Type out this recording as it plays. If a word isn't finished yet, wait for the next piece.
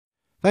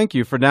Thank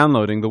you for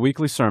downloading the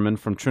weekly sermon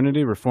from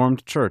Trinity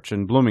Reformed Church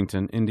in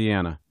Bloomington,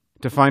 Indiana.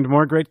 To find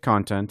more great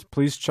content,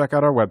 please check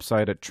out our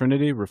website at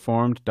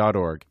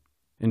trinityreformed.org.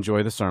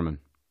 Enjoy the sermon.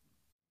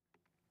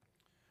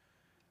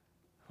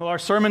 Well, our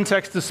sermon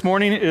text this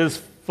morning is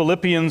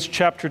Philippians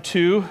chapter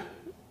 2,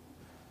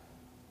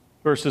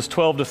 verses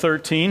 12 to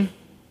 13.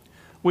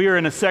 We are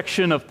in a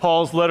section of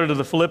Paul's letter to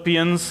the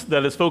Philippians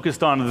that is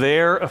focused on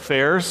their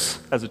affairs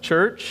as a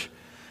church.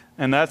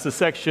 And that's a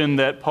section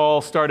that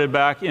Paul started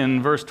back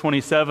in verse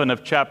 27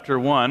 of chapter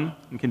 1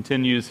 and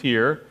continues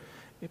here.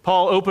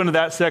 Paul opened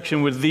that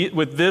section with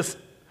this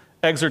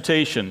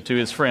exhortation to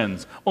his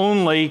friends: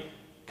 only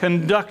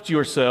conduct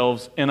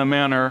yourselves in a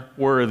manner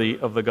worthy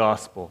of the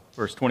gospel.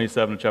 Verse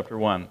 27 of chapter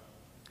 1.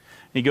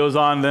 He goes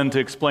on then to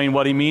explain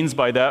what he means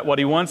by that. What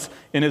he wants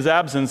in his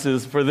absence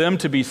is for them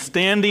to be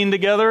standing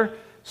together,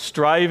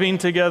 striving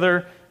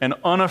together, and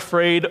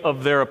unafraid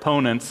of their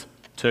opponents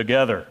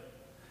together.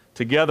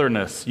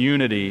 Togetherness,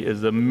 unity,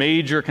 is a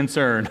major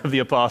concern of the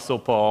Apostle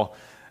Paul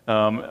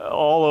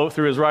all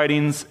through his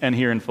writings and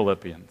here in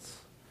Philippians.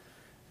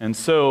 And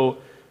so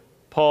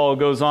Paul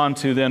goes on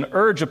to then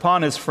urge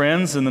upon his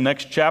friends in the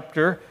next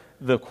chapter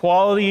the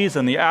qualities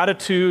and the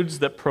attitudes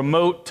that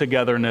promote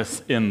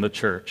togetherness in the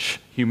church.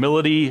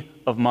 Humility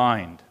of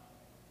mind,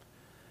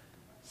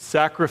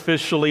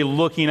 sacrificially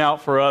looking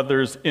out for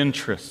others'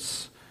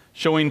 interests,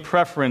 showing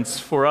preference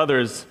for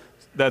others,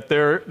 that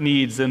their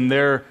needs and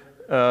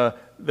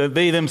that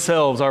they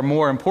themselves are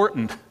more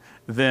important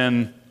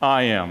than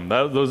I am.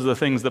 Those are the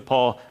things that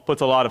Paul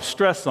puts a lot of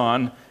stress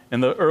on in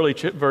the early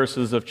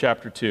verses of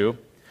chapter 2.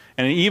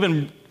 And he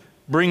even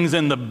brings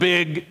in the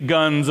big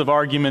guns of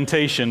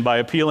argumentation by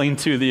appealing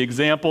to the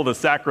example, the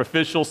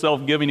sacrificial,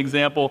 self-giving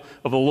example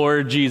of the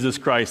Lord Jesus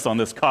Christ on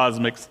this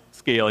cosmic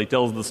scale. He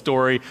tells the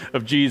story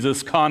of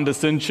Jesus'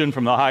 condescension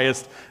from the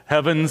highest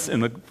heavens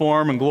in the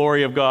form and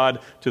glory of God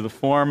to the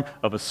form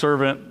of a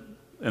servant,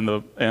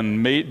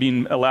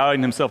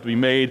 allowing himself to be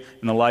made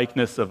in the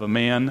likeness of a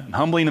man, and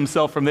humbling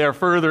himself from there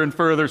further and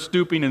further,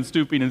 stooping and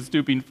stooping and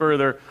stooping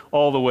further,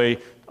 all the way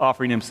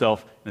offering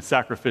himself in a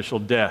sacrificial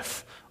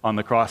death on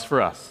the cross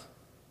for us.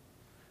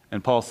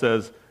 And Paul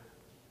says,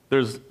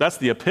 that's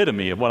the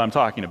epitome of what I'm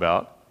talking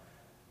about.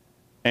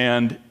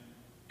 And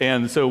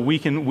so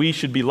we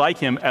should be like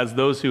him as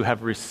those who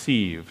have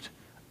received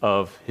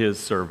of his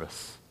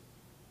service.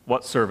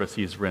 What service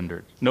he's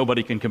rendered.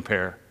 Nobody can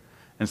compare.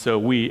 And so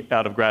we,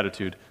 out of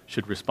gratitude,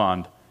 should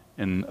respond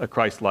in a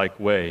Christ-like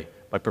way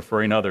by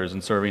preferring others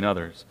and serving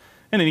others.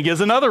 And then he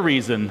gives another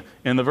reason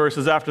in the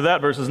verses after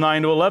that, verses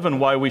 9 to 11,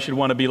 why we should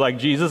want to be like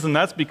Jesus, and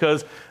that's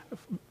because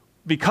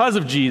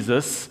of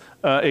Jesus'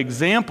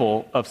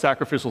 example of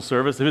sacrificial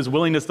service, of his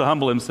willingness to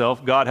humble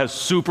himself, God has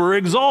super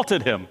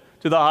exalted him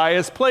to the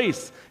highest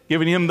place,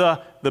 giving him the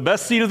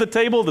best seat at the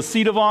table, the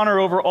seat of honor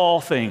over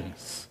all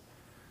things.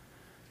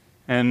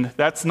 And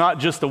that's not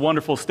just a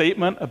wonderful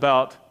statement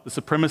about the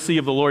supremacy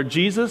of the Lord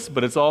Jesus,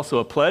 but it's also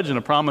a pledge and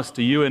a promise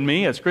to you and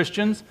me as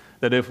Christians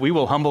that if we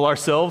will humble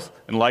ourselves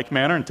in like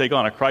manner and take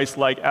on a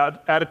Christ-like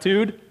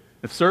attitude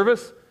of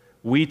service,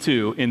 we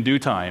too, in due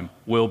time,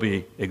 will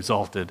be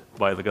exalted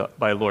by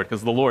the Lord,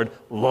 because the Lord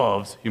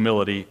loves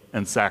humility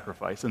and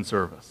sacrifice and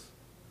service.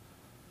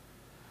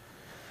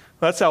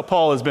 That's how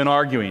Paul has been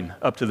arguing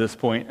up to this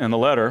point in the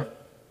letter.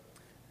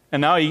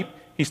 And now he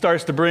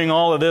starts to bring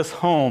all of this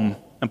home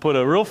and put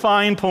a real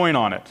fine point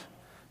on it,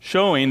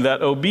 showing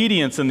that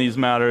obedience in these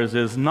matters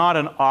is not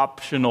an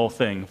optional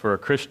thing for a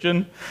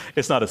Christian.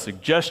 It's not a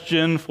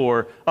suggestion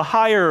for a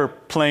higher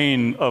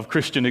plane of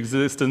Christian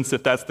existence,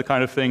 if that's the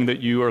kind of thing that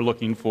you are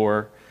looking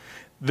for.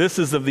 This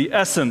is of the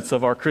essence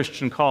of our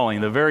Christian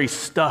calling, the very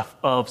stuff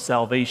of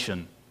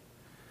salvation,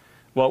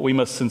 what we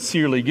must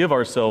sincerely give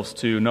ourselves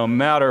to, no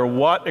matter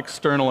what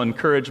external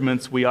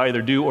encouragements we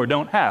either do or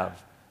don't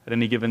have at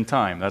any given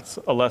time. That's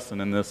a lesson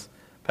in this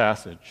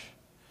passage.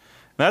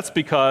 That's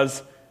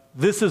because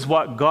this is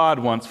what God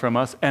wants from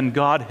us, and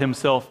God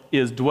himself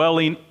is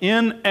dwelling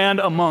in and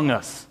among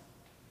us,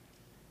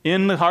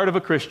 in the heart of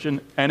a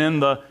Christian and in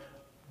the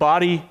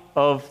body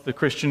of the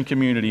Christian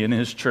community in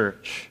his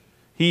church.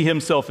 He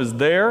himself is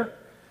there,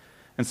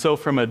 and so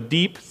from a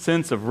deep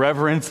sense of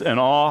reverence and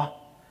awe,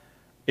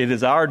 it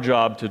is our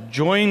job to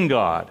join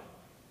God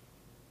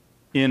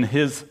in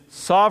his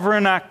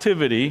sovereign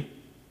activity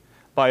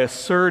by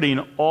asserting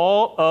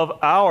all of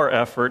our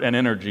effort and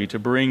energy to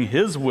bring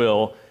his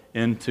will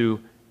into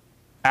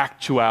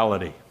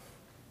actuality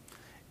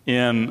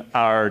in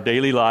our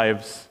daily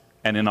lives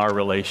and in our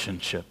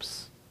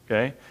relationships.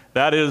 Okay?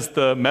 That is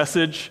the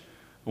message,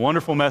 the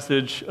wonderful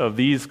message of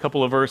these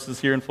couple of verses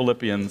here in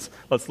Philippians.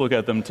 Let's look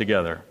at them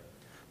together.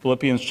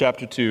 Philippians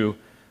chapter 2,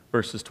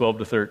 verses 12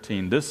 to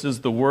 13. This is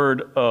the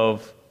word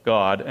of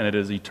God, and it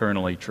is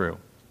eternally true.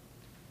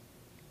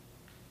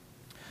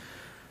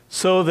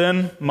 So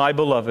then, my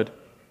beloved,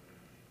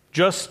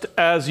 just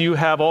as you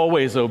have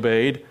always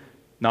obeyed,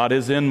 not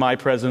as in my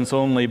presence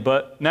only,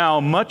 but now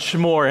much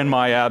more in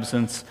my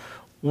absence,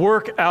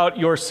 work out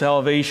your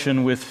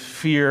salvation with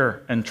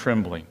fear and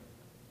trembling.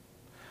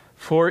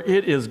 For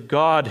it is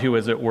God who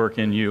is at work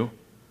in you,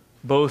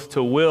 both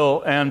to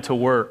will and to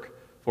work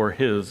for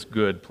his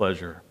good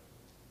pleasure.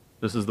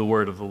 This is the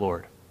word of the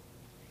Lord.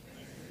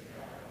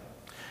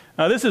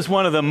 Now, this is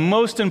one of the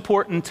most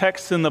important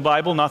texts in the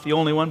Bible, not the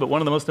only one, but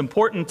one of the most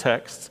important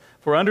texts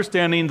for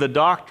understanding the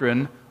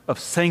doctrine of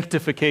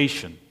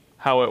sanctification,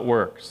 how it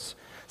works.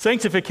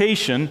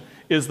 Sanctification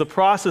is the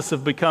process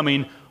of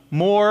becoming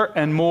more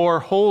and more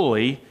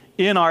holy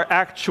in our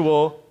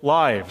actual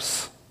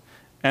lives.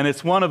 And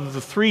it's one of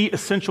the three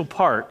essential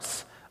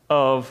parts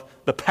of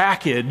the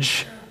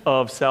package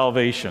of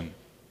salvation.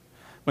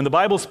 When the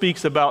Bible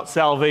speaks about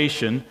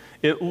salvation,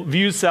 it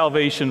views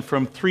salvation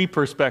from three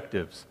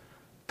perspectives: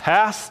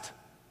 past,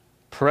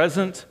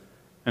 present,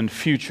 and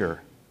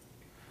future.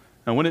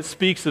 And when it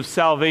speaks of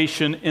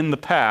salvation in the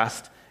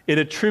past, it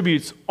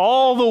attributes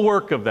all the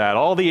work of that,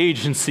 all the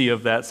agency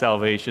of that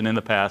salvation in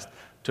the past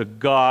to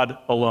God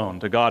alone,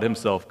 to God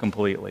himself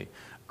completely.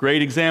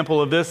 Great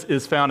example of this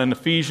is found in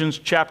Ephesians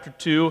chapter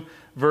 2,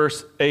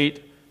 verse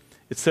 8.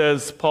 It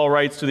says, Paul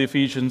writes to the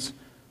Ephesians,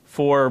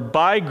 "For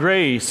by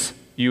grace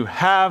you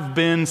have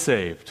been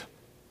saved."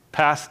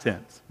 Past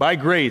tense. By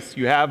grace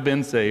you have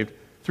been saved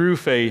through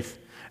faith,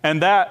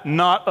 and that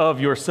not of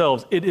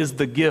yourselves. It is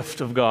the gift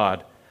of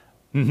God,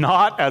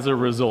 not as a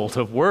result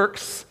of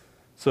works,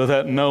 so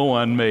that no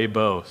one may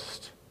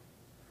boast.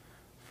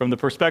 From the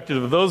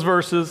perspective of those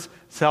verses,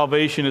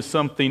 salvation is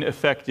something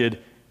effected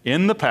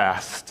in the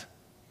past,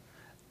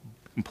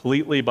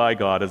 completely by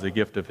God as a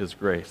gift of his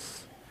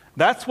grace.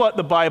 That's what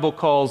the Bible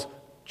calls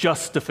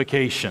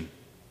justification.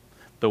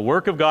 The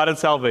work of God in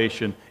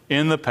salvation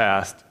in the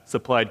past,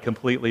 supplied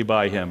completely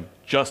by him.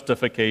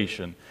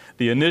 Justification.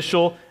 The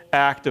initial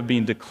act of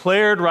being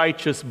declared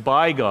righteous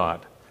by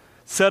God,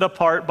 set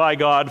apart by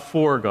God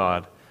for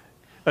God,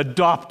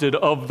 adopted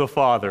of the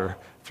Father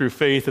through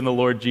faith in the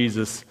Lord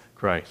Jesus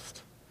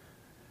Christ.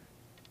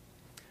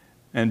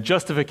 And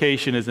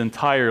justification is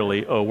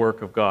entirely a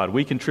work of God.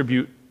 We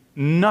contribute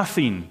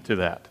nothing to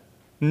that.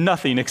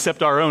 Nothing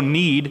except our own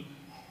need,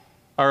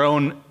 our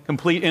own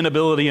complete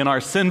inability and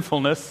our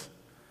sinfulness.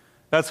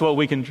 That's what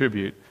we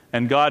contribute.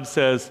 And God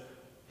says,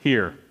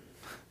 here,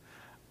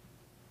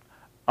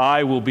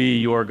 I will be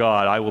your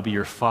God. I will be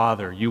your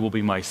Father. You will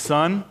be my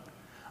Son.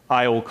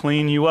 I will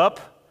clean you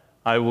up.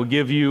 I will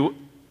give you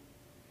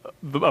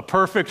a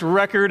perfect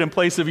record in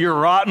place of your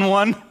rotten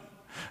one.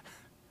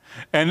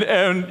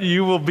 And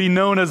you will be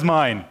known as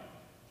mine.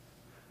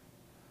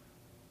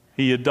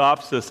 He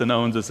adopts us and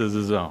owns us as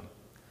his own.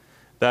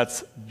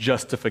 That's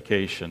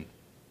justification,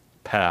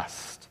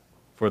 past,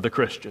 for the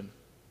Christian.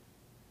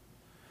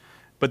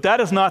 But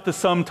that is not the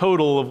sum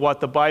total of what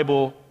the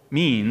Bible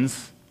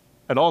means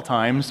at all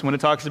times when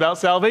it talks about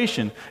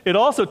salvation. It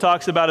also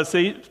talks about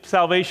a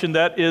salvation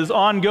that is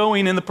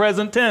ongoing in the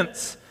present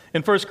tense.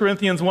 In 1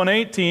 Corinthians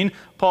 1:18,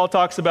 Paul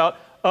talks about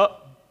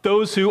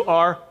those who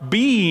are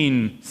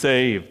being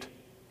saved,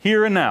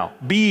 here and now,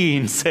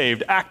 being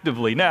saved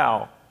actively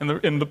now,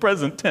 in the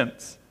present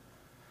tense.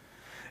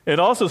 It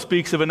also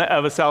speaks of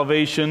a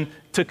salvation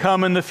to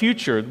come in the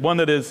future, one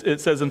that is, it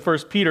says in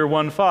 1 Peter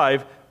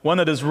 1:5, one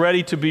that is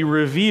ready to be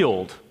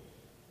revealed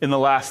in the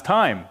last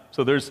time.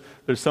 So there's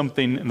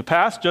something in the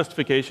past,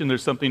 justification,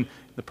 there's something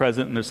in the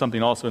present, and there's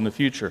something also in the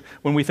future.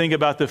 When we think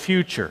about the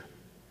future,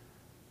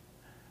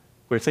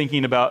 we're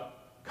thinking about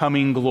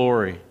coming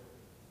glory,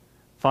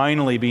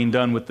 finally being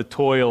done with the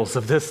toils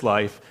of this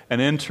life and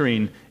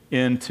entering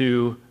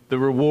into the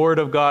reward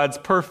of God's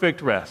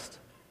perfect rest.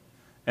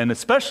 And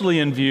especially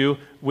in view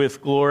with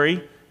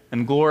glory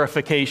and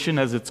glorification,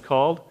 as it's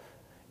called,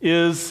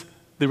 is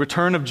the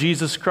return of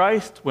Jesus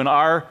Christ, when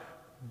our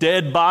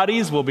dead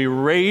bodies will be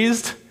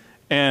raised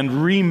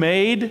and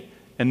remade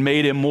and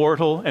made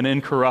immortal and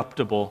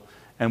incorruptible,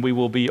 and we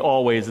will be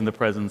always in the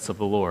presence of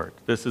the Lord.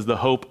 This is the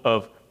hope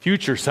of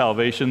future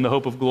salvation, the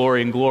hope of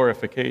glory and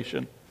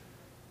glorification.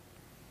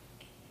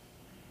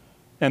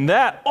 And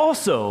that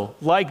also,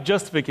 like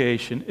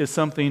justification, is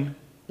something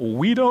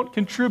we don't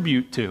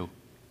contribute to.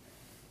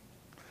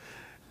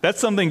 That's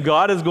something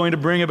God is going to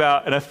bring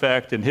about an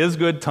effect in his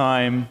good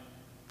time,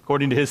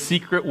 according to his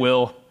secret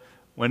will.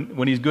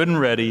 When he's good and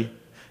ready,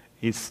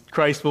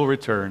 Christ will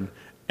return,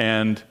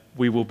 and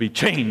we will be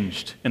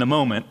changed in a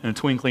moment, in a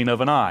twinkling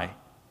of an eye,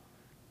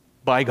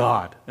 by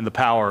God and the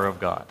power of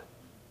God.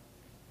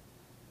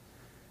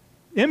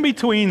 In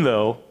between,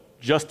 though,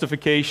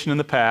 justification in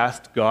the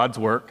past, God's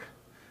work,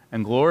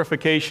 and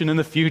glorification in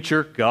the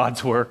future,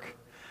 God's work,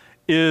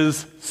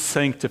 is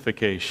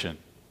sanctification.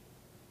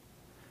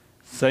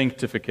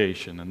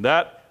 Sanctification. And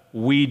that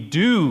we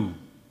do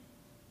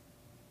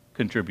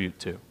contribute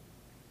to.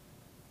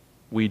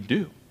 We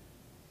do.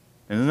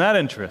 Isn't that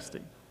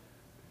interesting?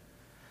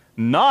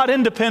 Not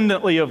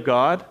independently of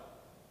God,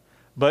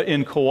 but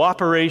in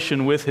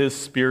cooperation with his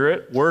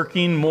Spirit,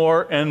 working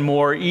more and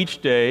more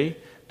each day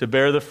to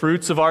bear the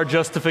fruits of our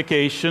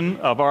justification,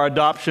 of our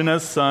adoption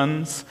as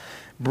sons,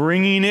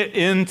 bringing it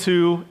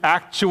into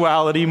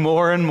actuality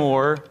more and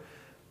more,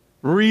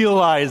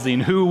 realizing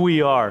who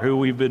we are, who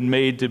we've been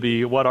made to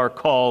be, what our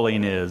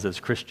calling is as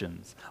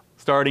Christians,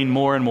 starting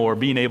more and more,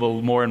 being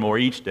able more and more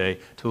each day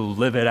to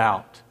live it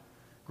out,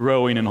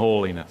 growing in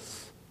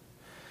holiness.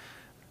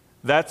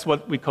 That's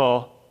what we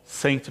call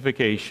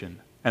sanctification.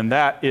 And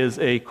that is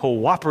a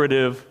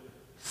cooperative,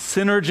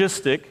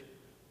 synergistic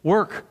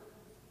work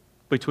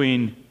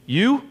between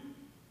you,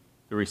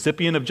 the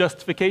recipient of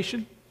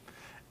justification,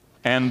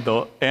 and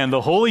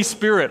the Holy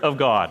Spirit of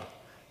God,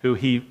 who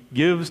he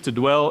gives to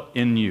dwell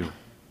in you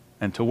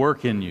and to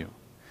work in you.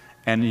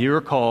 And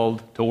you're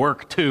called to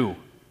work too.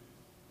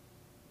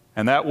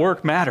 And that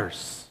work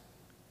matters,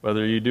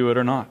 whether you do it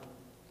or not.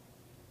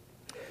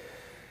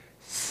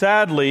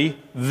 Sadly,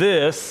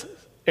 this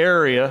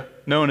area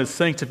known as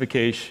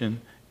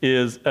sanctification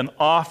is an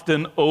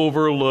often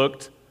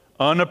overlooked,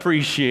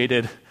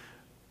 unappreciated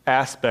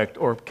aspect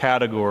or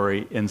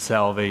category in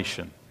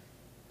salvation.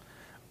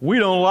 We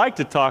don't like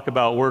to talk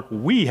about work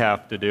we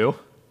have to do.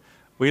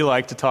 We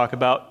like to talk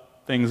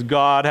about things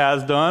God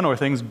has done or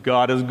things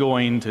God is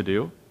going to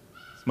do.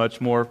 It's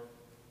much more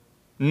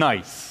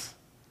nice.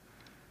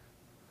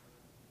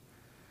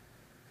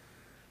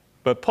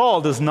 But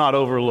Paul does not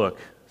overlook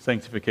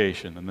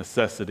sanctification, the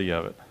necessity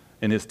of it,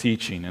 in his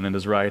teaching and in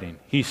his writing.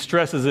 He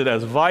stresses it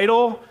as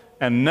vital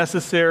and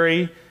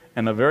necessary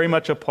and very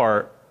much a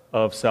part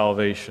of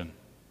salvation.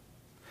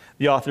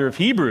 The author of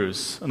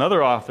Hebrews,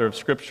 another author of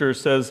Scripture,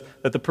 says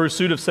that the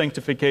pursuit of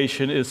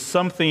sanctification is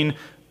something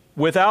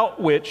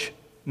without which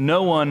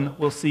no one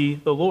will see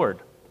the Lord.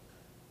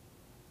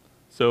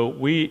 So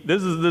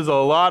there's a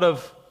lot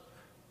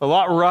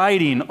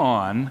riding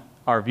on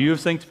our view of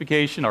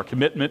sanctification, our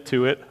commitment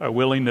to it, our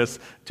willingness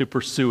to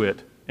pursue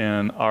it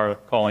in our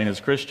calling as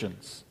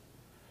Christians.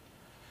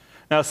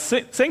 Now,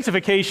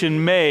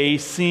 sanctification may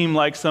seem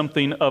like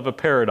something of a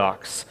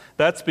paradox.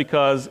 That's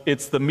because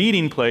it's the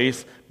meeting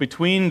place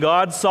between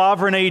God's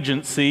sovereign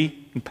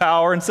agency and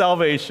power and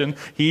salvation.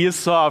 He is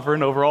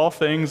sovereign over all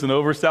things and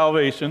over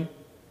salvation.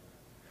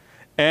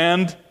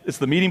 And it's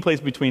the meeting place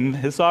between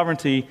his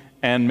sovereignty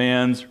and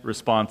man's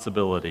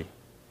responsibility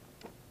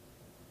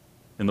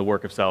in the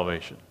work of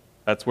salvation.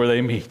 That's where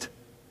they meet.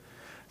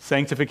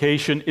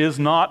 Sanctification is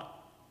not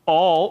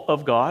all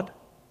of God,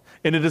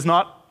 and it is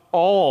not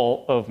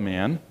all of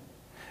man.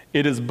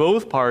 It is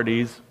both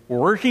parties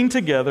working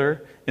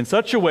together in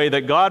such a way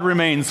that God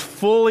remains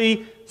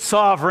fully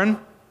sovereign,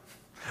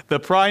 the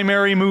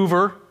primary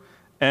mover,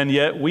 and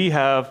yet we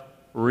have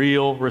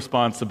real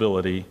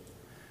responsibility.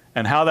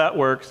 And how that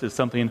works is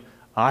something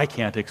I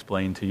can't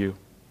explain to you.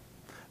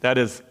 That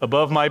is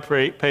above my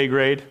pay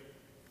grade,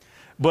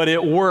 but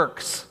it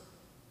works.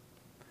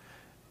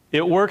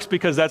 It works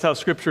because that's how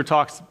Scripture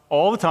talks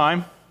all the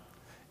time.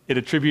 It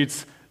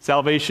attributes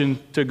salvation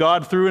to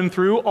God through and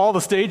through, all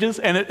the stages,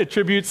 and it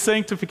attributes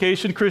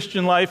sanctification,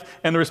 Christian life,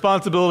 and the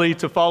responsibility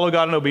to follow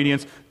God in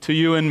obedience to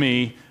you and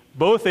me,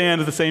 both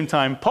and at the same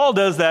time. Paul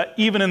does that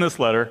even in this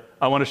letter.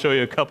 I want to show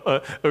you a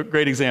couple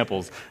great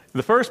examples. In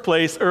the first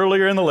place,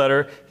 earlier in the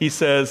letter, he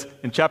says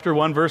in chapter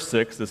 1, verse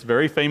 6, this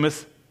very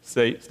famous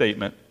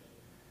statement,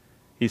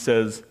 he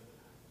says,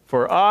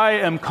 "For I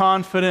am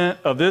confident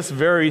of this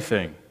very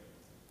thing,"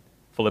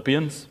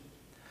 Philippians,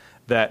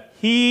 "that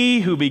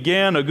he who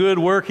began a good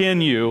work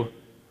in you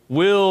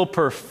will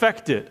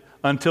perfect it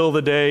until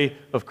the day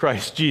of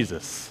Christ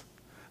Jesus."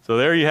 So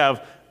there you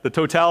have the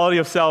totality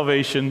of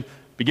salvation,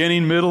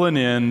 beginning, middle, and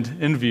end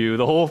in view,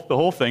 the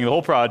whole thing, the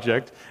whole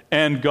project.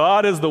 And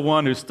God is the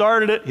one who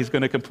started it. He's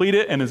going to complete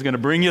it and is going to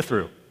bring you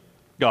through.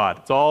 God.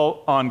 It's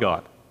all on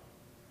God.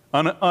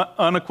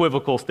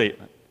 Unequivocal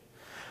statement.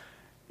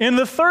 In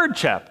the third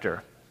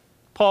chapter,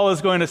 Paul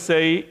is going to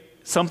say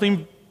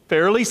something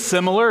fairly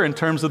similar in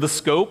terms of the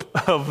scope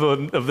of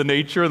the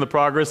nature and the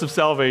progress of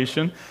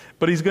salvation,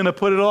 but he's going to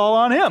put it all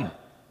on him.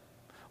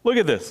 Look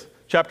at this.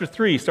 Chapter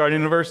 3,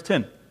 starting in verse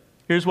 10.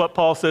 Here's what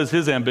Paul says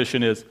his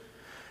ambition is.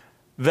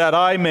 That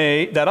I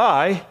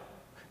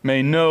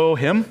may know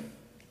him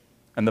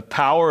and the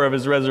power of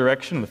his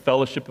resurrection and the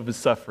fellowship of his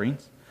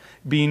sufferings,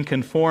 being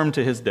conformed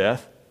to his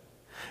death,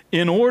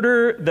 in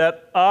order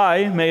that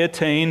I may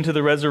attain to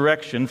the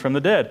resurrection from the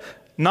dead.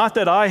 Not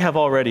that I have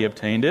already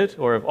obtained it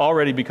or have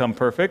already become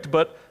perfect,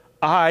 but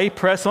I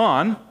press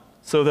on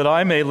so that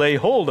I may lay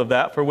hold of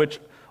that for which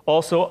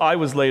also I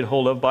was laid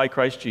hold of by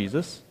Christ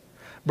Jesus.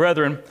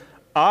 Brethren,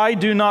 I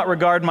do not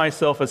regard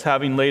myself as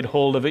having laid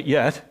hold of it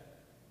yet,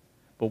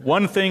 but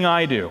one thing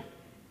I do,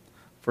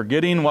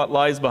 forgetting what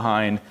lies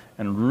behind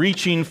and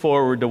reaching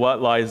forward to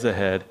what lies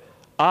ahead,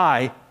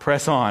 I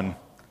press on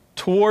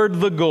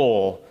toward the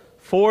goal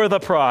for the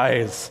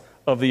prize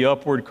of the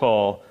upward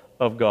call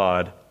of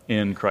God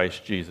in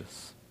Christ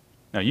Jesus.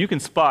 Now, you can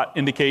spot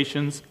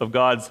indications of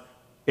God's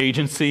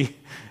agency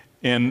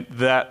in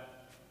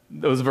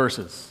those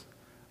verses,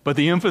 but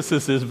the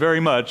emphasis is very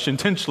much,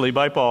 intentionally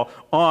by Paul,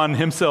 on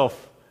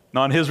himself,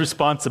 on his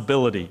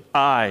responsibility.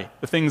 The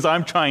things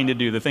I'm trying to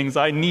do, the things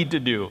I need to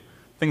do,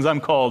 things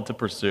I'm called to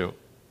pursue.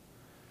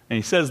 And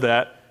he says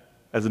that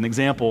as an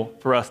example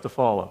for us to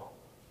follow.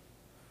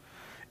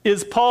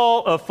 Is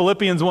Paul of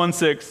Philippians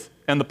 1:6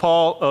 and the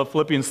Paul of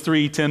Philippians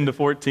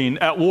 3:10-14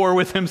 at war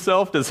with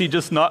himself? Does he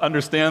just not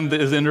understand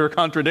his inner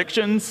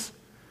contradictions?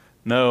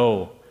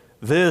 No.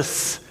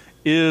 This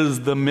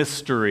is the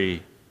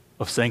mystery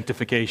of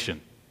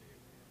sanctification.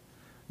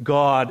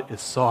 God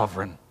is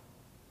sovereign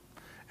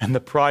and the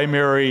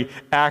primary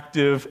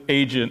active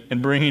agent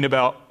in bringing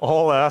about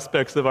all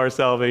aspects of our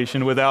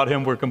salvation. Without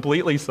him, we're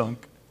completely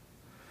sunk.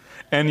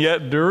 And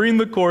yet, during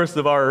the course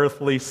of our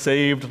earthly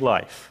saved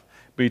life,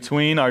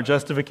 between our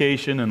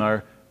justification and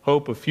our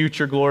hope of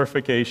future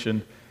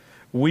glorification,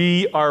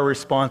 we are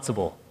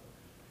responsible.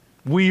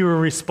 We are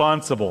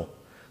responsible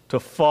to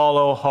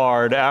follow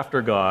hard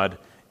after God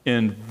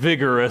in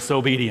vigorous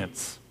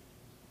obedience.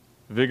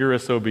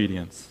 Vigorous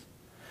obedience.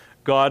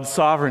 God's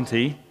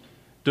sovereignty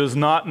does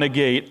not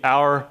negate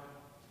our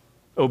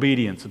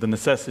obedience or the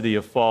necessity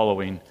of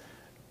following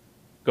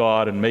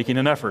God and making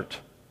an effort.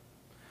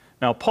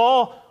 Now,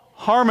 Paul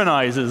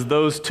harmonizes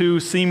those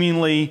two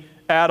seemingly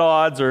at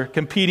odds or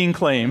competing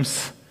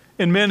claims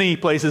in many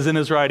places in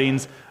his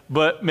writings,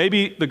 but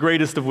maybe the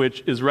greatest of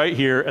which is right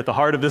here at the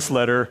heart of this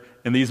letter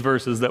in these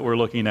verses that we're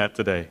looking at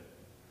today.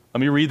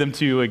 Let me read them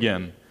to you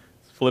again.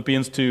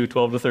 Philippians 2,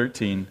 12 to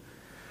 13.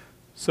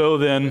 So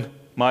then,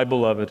 my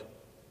beloved,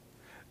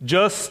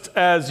 just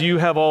as you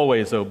have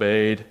always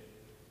obeyed,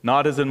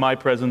 not as in my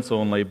presence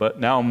only, but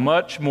now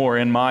much more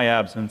in my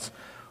absence,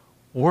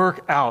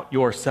 work out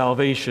your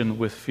salvation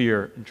with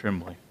fear and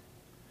trembling.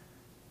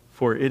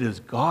 For it is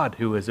God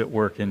who is at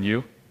work in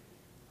you,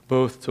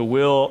 both to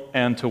will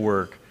and to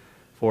work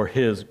for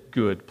his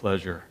good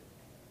pleasure.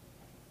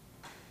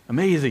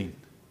 Amazing.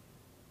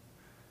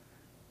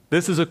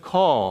 This is a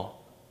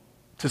call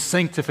to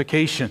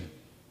sanctification,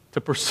 to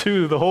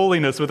pursue the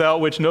holiness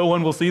without which no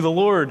one will see the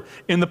Lord,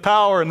 in the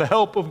power and the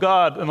help of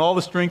God and all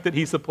the strength that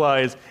he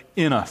supplies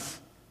in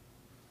us.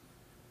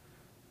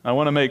 I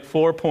want to make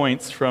 4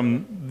 points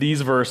from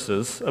these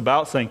verses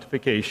about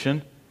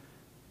sanctification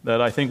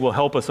that I think will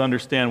help us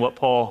understand what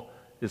Paul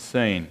is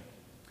saying.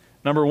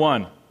 Number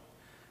 1,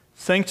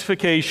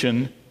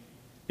 sanctification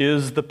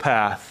is the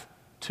path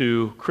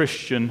to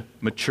Christian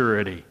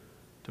maturity,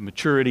 to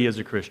maturity as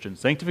a Christian.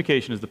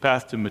 Sanctification is the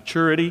path to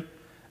maturity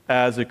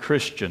as a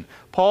Christian.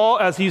 Paul,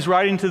 as he's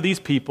writing to these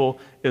people,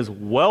 is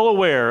well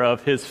aware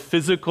of his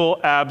physical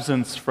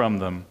absence from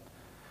them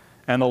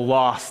and the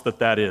loss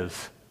that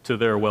is to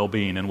their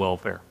well-being and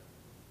welfare.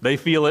 They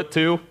feel it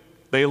too.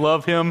 They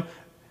love him.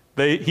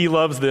 He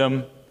loves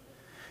them.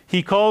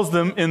 He calls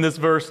them in this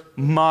verse,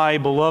 my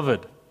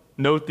beloved.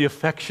 Note the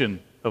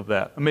affection of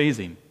that.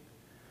 Amazing.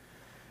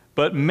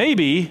 But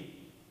maybe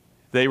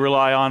they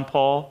rely on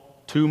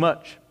Paul too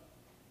much.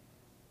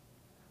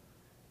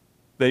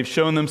 They've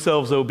shown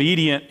themselves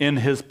obedient in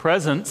his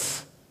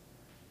presence,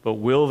 but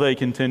will they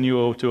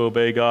continue to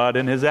obey God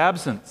in his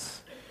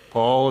absence?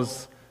 Paul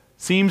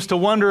seems to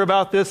wonder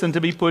about this and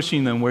to be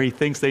pushing them where he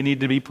thinks they need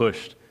to be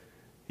pushed.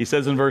 He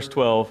says in verse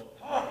 12,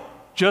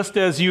 just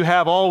as you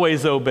have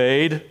always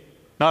obeyed,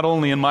 not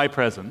only in my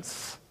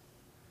presence.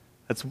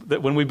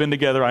 That when we've been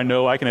together, I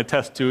know I can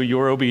attest to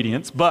your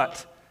obedience,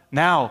 but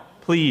now,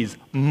 please,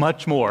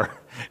 much more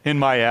in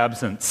my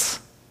absence,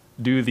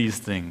 do these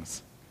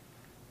things.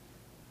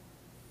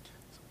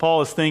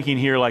 Paul is thinking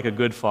here like a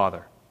good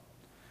father.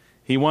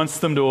 He wants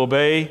them to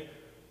obey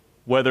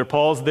whether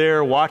Paul's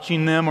there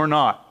watching them or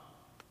not,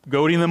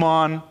 goading them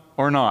on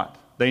or not.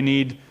 They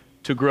need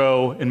to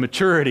grow in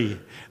maturity,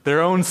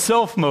 their own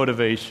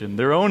self-motivation,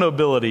 their own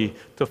ability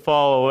to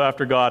follow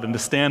after God and to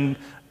stand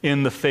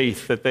in the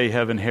faith that they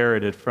have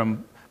inherited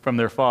from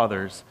their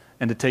fathers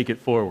and to take it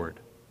forward.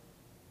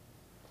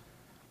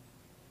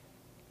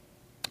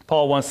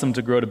 Paul wants them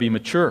to grow to be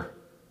mature.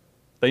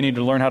 They need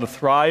to learn how to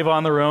thrive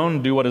on their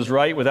own, do what is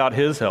right without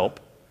his help.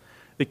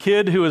 The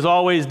kid who is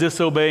always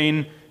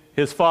disobeying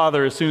his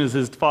father as soon as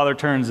his father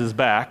turns his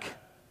back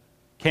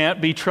can't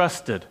be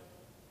trusted.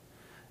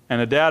 And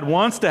a dad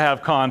wants to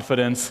have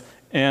confidence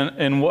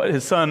in what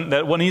his son,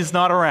 that when he's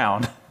not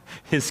around,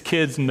 his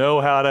kids know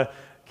how to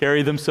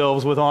carry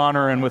themselves with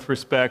honor and with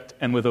respect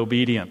and with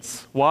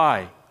obedience.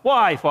 Why?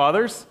 Why,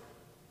 fathers?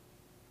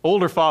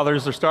 Older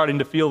fathers are starting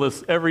to feel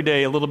this every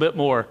day a little bit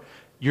more.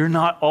 You're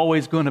not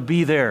always going to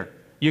be there.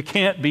 You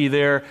can't be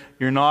there.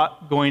 You're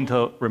not going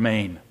to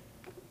remain.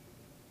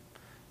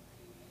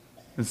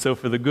 And so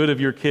for the good of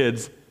your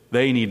kids,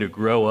 they need to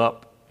grow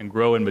up and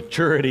grow in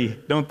maturity,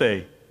 don't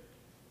they,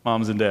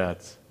 moms and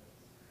dads?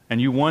 And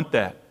you want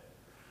that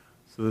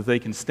so that they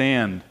can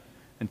stand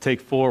and take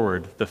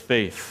forward the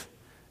faith,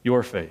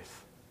 your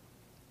faith.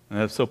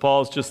 And so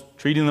Paul's just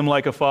treating them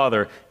like a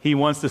father. He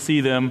wants to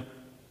see them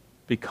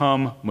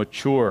become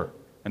mature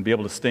and be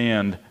able to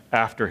stand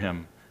after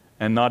him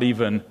and not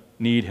even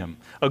need him.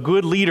 A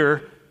good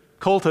leader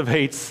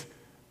cultivates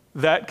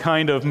that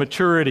kind of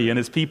maturity in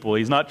his people.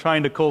 He's not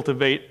trying to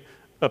cultivate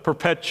a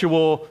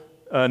perpetual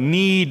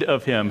need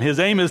of him. His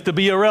aim is to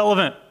be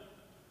irrelevant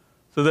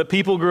so that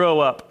people grow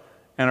up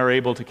and are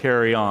able to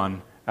carry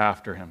on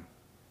after him.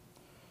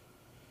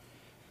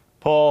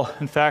 Paul,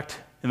 in fact,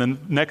 in the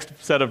next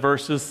set of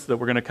verses that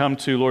we're going to come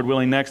to, Lord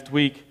willing, next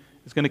week,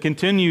 is going to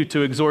continue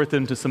to exhort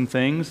them to some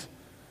things.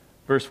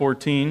 Verse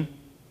 14,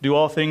 do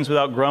all things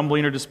without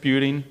grumbling or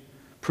disputing.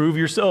 Prove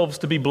yourselves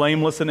to be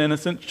blameless and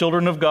innocent,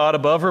 children of God,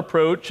 above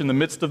reproach in the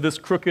midst of this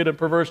crooked and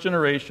perverse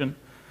generation,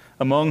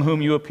 among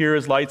whom you appear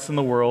as lights in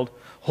the world,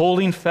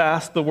 holding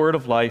fast the word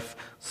of life,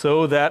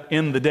 so that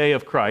in the day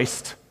of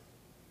Christ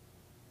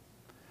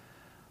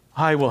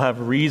I will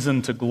have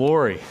reason to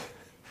glory,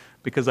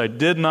 because I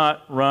did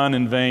not run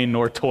in vain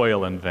nor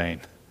toil in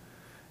vain.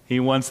 He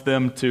wants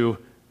them to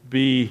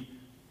be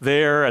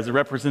there as a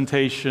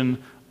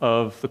representation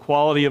of the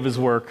quality of his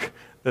work,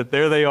 that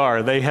there they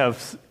are.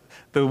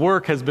 The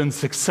work has been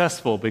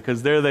successful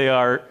because there they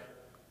are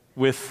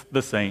with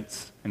the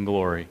saints in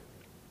glory.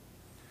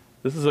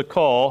 This is a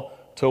call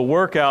to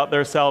work out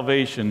their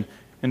salvation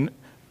and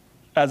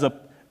as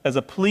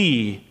a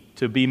plea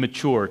to be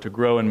mature, to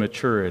grow in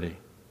maturity,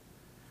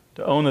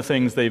 to own the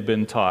things they've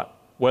been taught,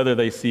 whether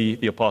they see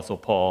the Apostle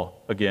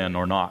Paul again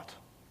or not.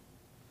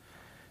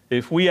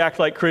 If we act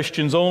like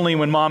Christians only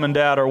when mom and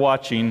dad are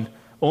watching,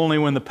 only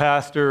when the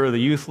pastor or the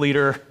youth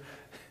leader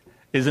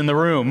is in the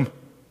room,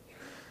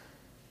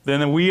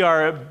 then we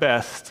are at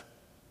best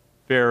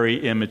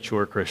very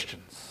immature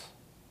Christians.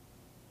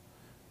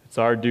 It's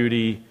our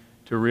duty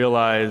to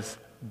realize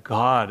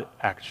God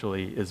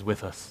actually is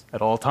with us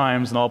at all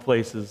times and all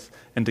places,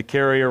 and to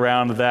carry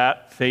around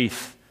that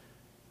faith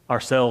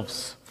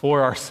ourselves,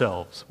 for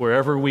ourselves,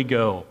 wherever we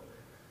go,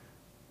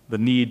 the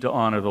need to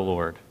honor the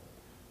Lord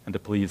and to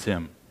please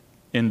Him,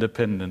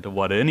 independent of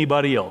what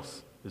anybody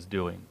else is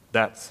doing.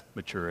 That's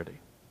maturity.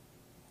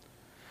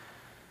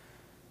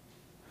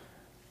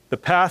 The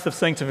path of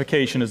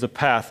sanctification is a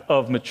path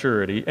of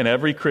maturity, and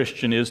every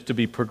Christian is to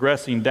be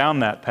progressing down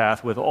that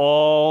path with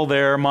all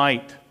their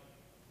might.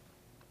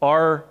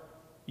 Are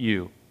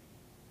you?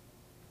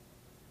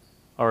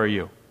 Are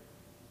you?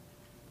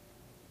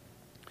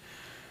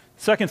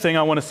 Second thing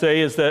I want to say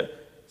is that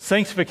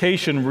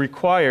sanctification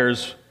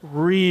requires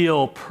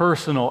real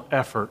personal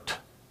effort.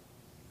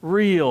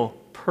 Real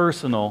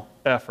personal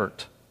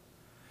effort.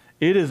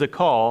 It is a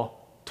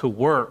call to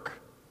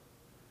work,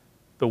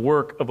 the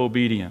work of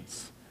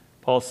obedience.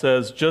 Paul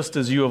says, just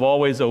as you have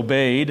always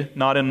obeyed,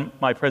 not in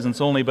my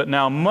presence only, but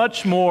now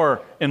much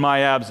more in my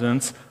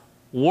absence,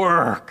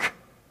 work.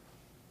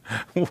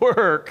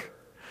 Work.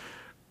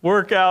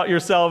 Work out your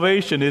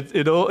salvation.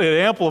 It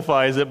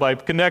amplifies it by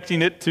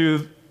connecting it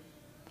to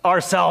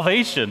our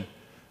salvation.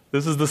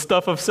 This is the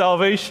stuff of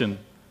salvation.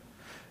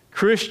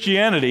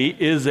 Christianity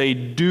is a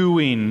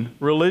doing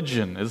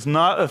religion. It's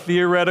not a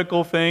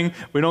theoretical thing.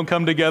 We don't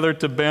come together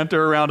to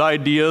banter around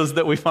ideas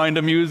that we find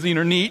amusing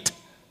or neat.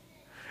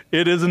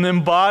 It is an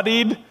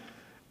embodied,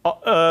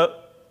 it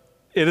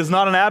is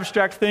not an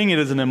abstract thing, it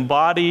is an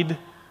embodied,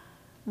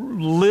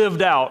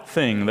 lived out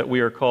thing that we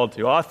are called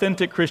to.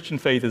 Authentic Christian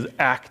faith is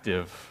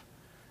active.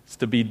 It's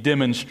to be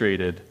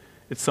demonstrated.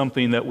 It's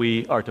something that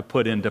we are to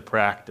put into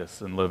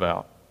practice and live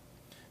out.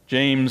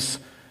 James,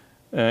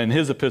 in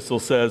his epistle,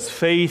 says,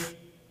 faith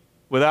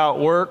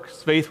without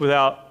works, faith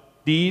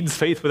without deeds,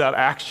 faith without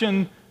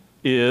action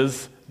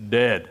is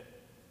dead.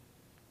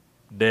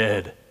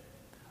 Dead.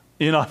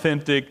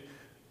 Inauthentic,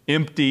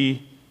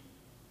 empty,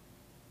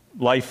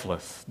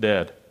 lifeless,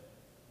 dead.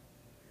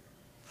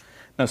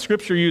 Now,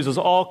 Scripture uses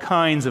all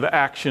kinds of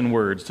action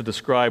words to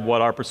describe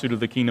what our pursuit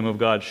of the kingdom of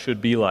God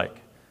should be like.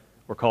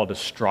 We're called to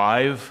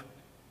strive,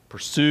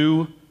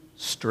 pursue,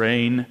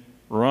 strain,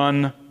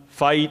 run,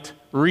 fight,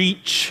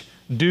 reach,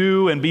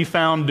 do, and be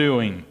found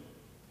doing.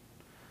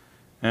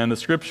 And the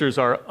Scriptures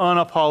are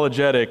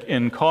unapologetic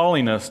in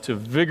calling us to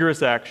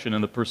vigorous action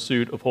in the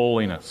pursuit of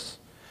holiness.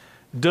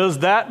 Does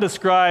that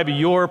describe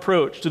your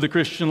approach to the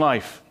Christian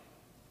life?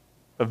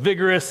 A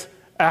vigorous,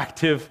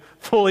 active,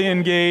 fully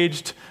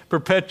engaged,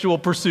 perpetual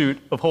pursuit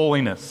of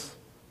holiness.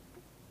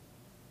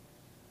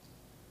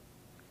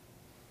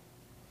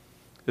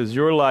 Is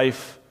your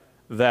life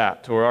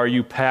that, or are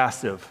you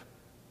passive,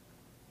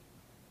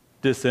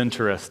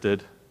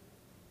 disinterested,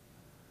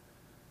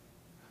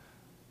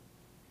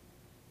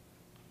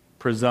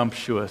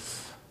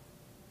 presumptuous,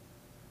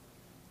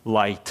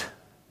 light,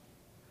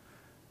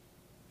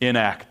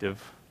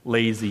 inactive,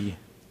 lazy,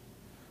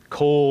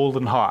 cold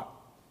and hot,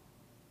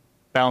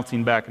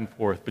 bouncing back and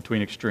forth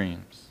between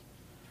extremes?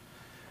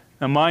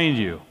 Now, mind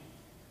you,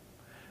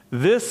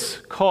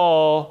 this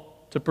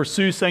call to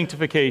pursue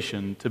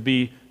sanctification,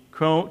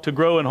 to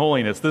grow in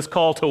holiness, this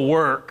call to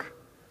work,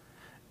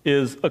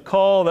 is a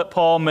call that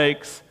Paul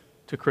makes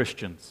to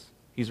Christians.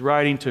 He's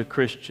writing to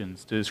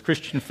Christians, to his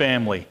Christian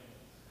family.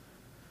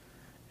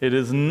 It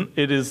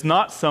is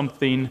not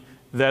something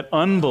that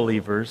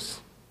unbelievers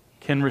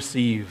can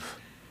receive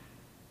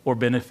or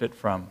benefit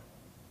from.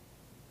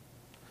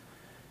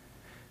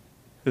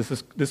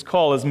 This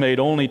call is made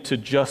only to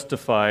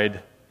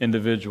justified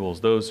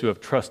individuals, those who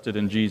have trusted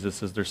in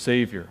Jesus as their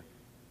Savior.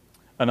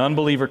 An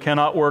unbeliever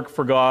cannot work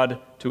for God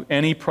to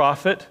any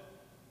profit,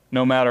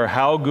 no matter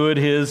how good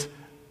his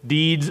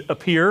deeds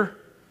appear.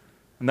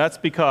 And that's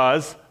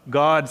because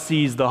God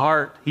sees the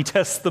heart. He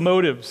tests the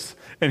motives.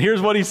 And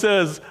here's what he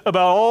says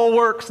about all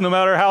works, no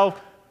matter how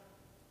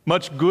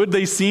much good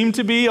they seem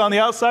to be on the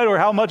outside or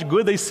how much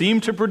good they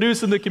seem to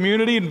produce in the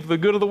community and for the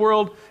good of the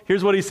world.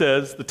 Here's what he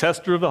says, the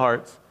tester of the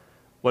hearts: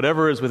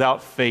 whatever is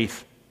without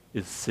faith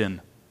is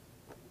sin.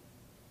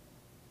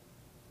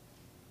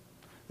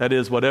 That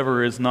is,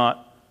 whatever is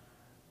not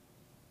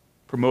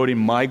promoting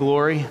my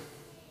glory.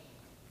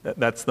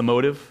 That's the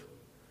motive,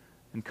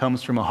 and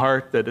comes from a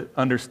heart that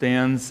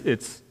understands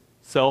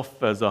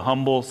itself as a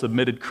humble,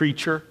 submitted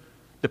creature,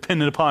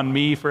 dependent upon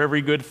me for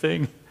every good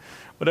thing.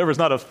 Whatever is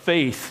not of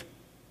faith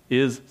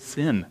is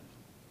sin.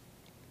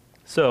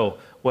 So,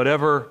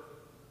 whatever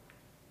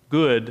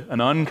good an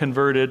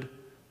unconverted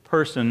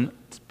person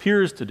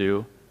appears to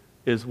do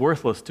is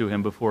worthless to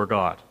him before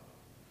God.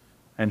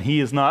 And he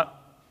is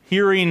not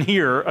hearing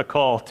here a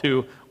call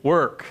to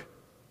work.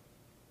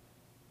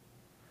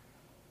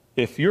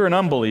 If you're an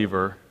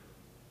unbeliever,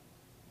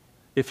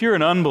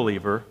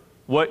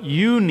 what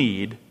you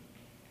need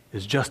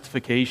is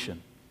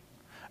justification.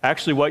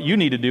 Actually, what you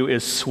need to do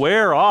is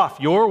swear off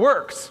your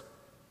works.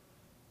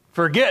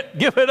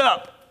 Give it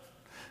up.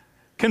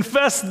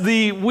 Confess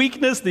the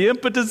weakness, the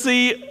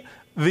impotency,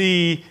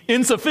 the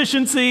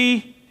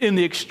insufficiency in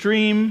the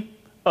extreme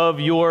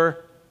of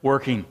your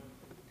working,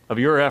 of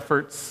your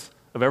efforts,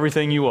 of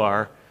everything you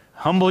are.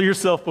 Humble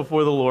yourself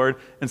before the Lord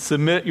and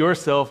submit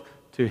yourself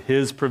to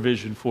His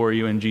provision for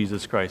you in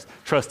Jesus Christ.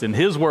 Trust in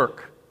His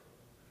work.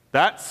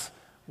 That's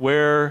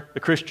where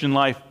the Christian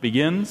life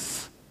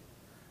begins.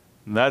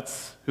 And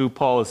that's who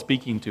Paul is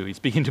speaking to. He's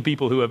speaking to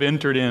people who have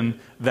entered in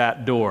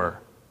that door,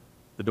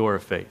 the door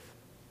of faith.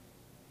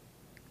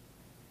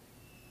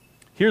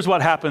 Here's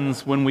what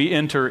happens when we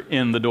enter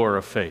in the door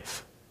of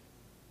faith.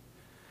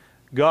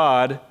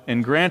 God,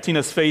 in granting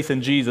us faith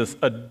in Jesus,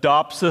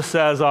 adopts us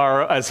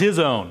as His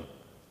own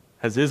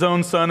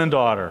son and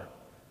daughter,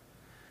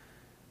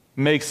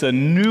 makes a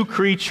new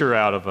creature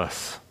out of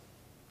us,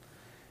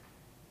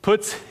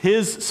 puts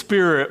His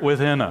Spirit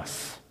within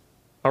us,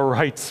 a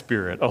right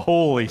spirit, a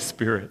holy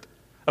spirit,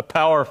 a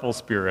powerful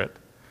spirit,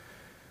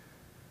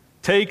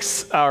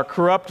 takes our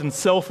corrupt and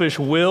selfish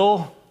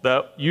will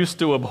that used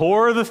to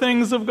abhor the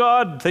things of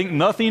God, think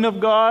nothing of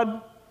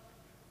God,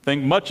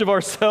 think much of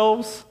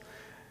ourselves,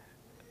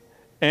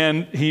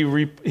 and he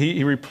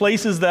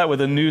replaces that with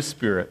a new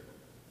spirit.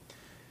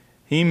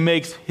 He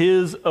makes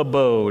His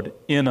abode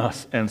in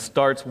us and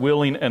starts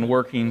willing and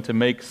working to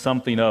make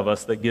something of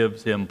us that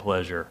gives Him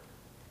pleasure.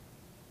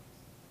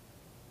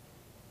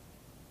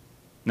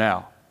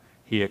 Now,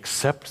 He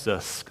accepts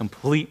us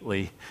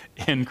completely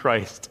in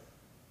Christ.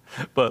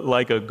 But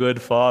like a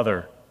good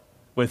father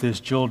with his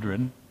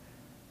children,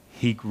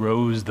 He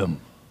grows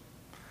them,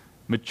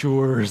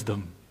 matures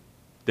them,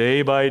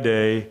 day by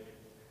day,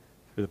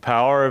 through the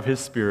power of His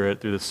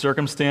Spirit, through the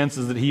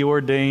circumstances that He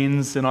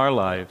ordains in our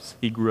lives.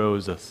 He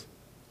grows us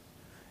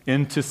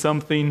into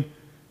something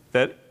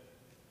that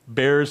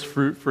bears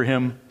fruit for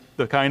Him,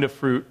 the kind of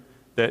fruit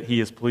that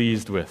He is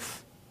pleased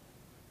with.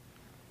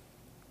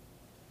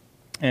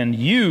 And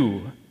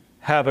you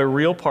have a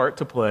real part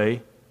to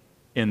play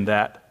in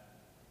that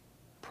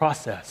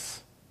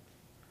process.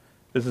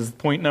 This is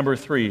point number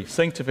 3.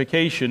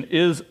 Sanctification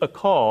is a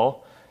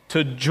call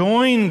to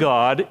join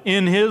God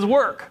in His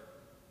work.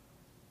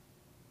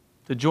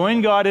 To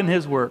join God in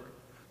His work.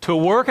 To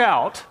work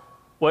out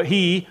what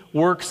He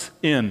works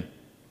in.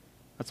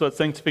 That's what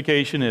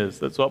sanctification is.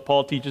 That's what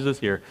Paul teaches us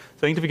here.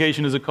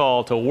 Sanctification is a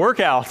call to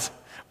work out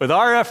with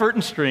our effort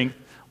and strength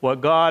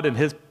what God and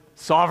His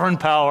sovereign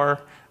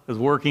power is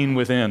working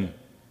within.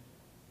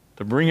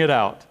 To bring it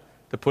out,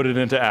 to put it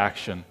into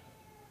action.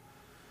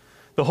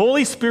 The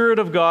Holy Spirit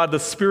of God, the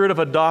Spirit of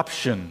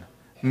adoption,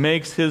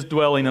 makes His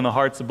dwelling in the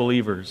hearts of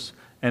believers,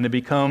 and it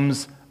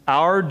becomes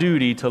our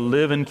duty to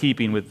live in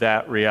keeping with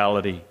that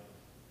reality.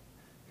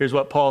 Here's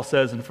what Paul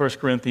says in 1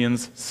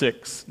 Corinthians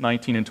 6,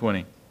 19 and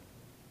 20.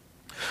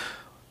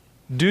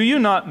 Do you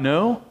not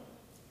know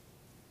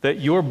that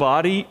your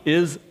body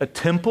is a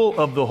temple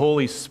of the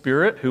Holy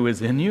Spirit who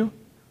is in you,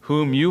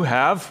 whom you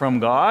have from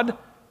God,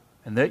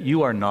 and that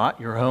you are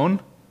not your own?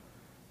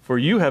 For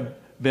you have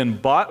been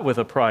bought with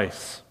a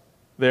price.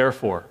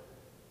 Therefore,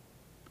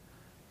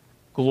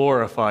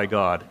 glorify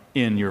God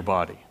in your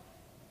body.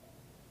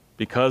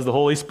 Because the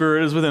Holy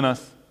Spirit is within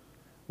us,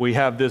 we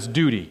have this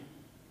duty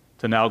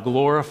to now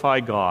glorify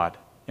God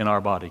in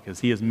our body, because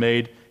He has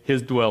made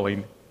His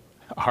dwelling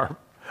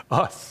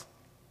us.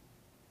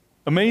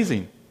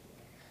 Amazing.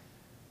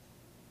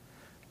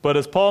 But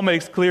as Paul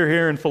makes clear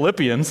here in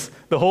Philippians,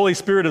 the Holy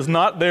Spirit is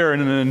not there in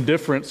an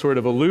indifferent, sort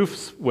of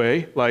aloof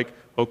way, like,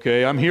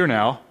 okay, I'm here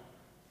now.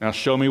 Now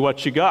show me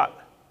what you got.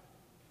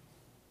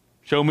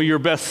 Show me your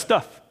best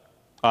stuff.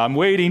 I'm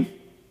waiting.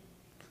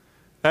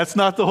 That's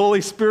not the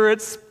Holy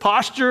Spirit's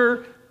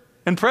posture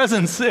and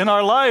presence in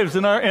our lives,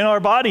 in our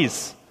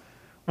bodies.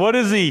 What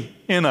is He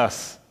in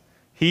us?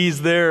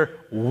 He's there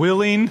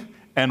willing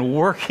and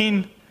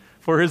working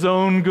for His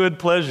own good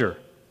pleasure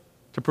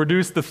to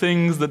produce the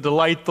things that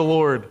delight the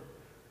Lord.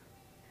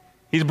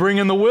 He's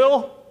bringing the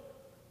will,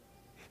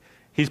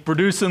 He's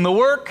producing the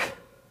work,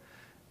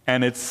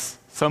 and it's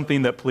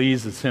something that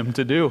pleases Him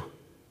to do.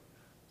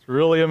 It's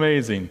really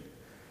amazing.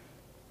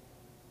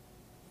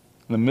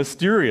 The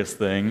mysterious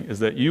thing is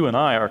that you and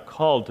I are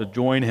called to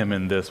join Him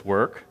in this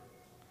work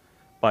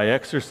by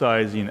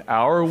exercising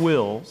our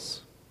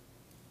wills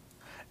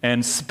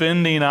and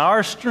spending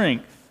our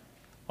strength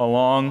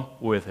along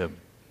with Him.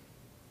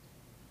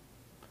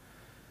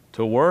 To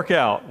to work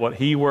out what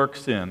he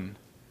works in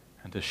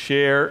and to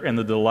share in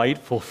the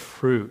delightful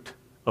fruit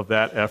of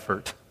that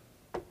effort.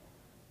 Isn't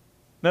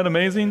that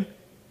amazing?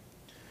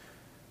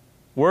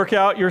 Work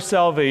out your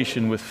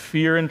salvation with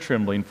fear and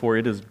trembling, for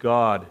it is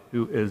God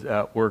who is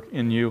at work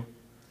in you,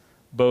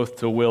 both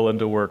to will and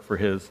to work for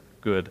his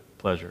good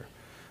pleasure.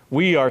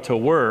 We are to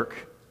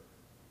work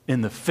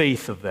in the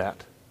faith of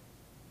that,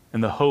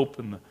 in the hope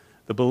and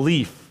the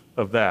belief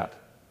of that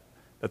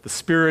the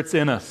Spirit's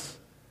in us,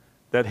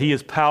 that he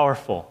is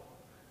powerful,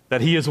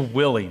 that he is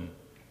willing,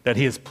 that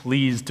he is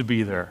pleased to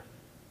be there.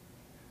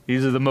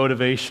 These are the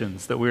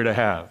motivations that we're to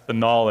have, the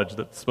knowledge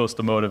that's supposed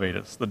to motivate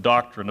us, the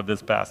doctrine of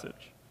this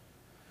passage.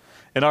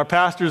 In our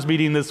pastors'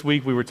 meeting this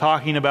week, we were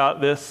talking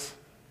about this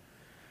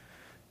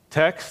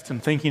text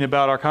and thinking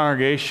about our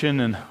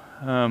congregation,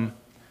 and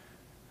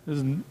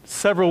there's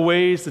several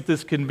ways that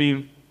this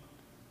can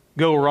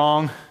go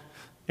wrong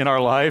in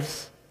our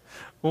lives.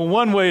 Well,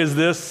 one way is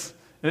this,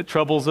 and it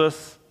troubles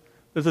us.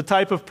 There's a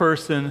type of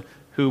person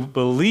who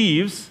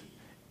believes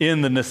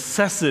in the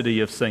necessity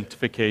of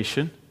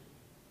sanctification,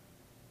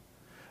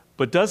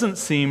 but doesn't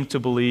seem to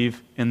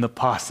believe in the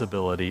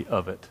possibility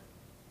of it.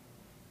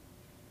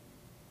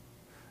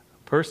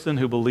 A person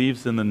who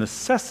believes in the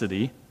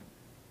necessity,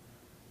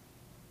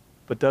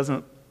 but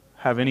doesn't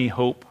have any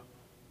hope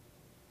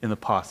in the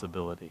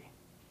possibility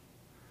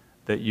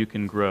that you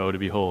can grow to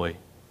be holy,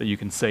 that you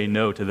can say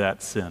no to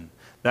that sin.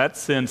 That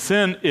sin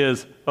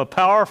is a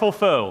powerful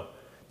foe.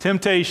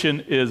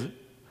 Temptation is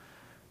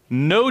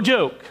no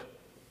joke.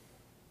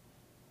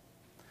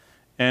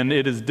 And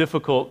it is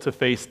difficult to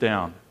face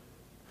down.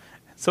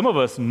 Some of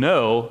us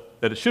know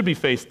that it should be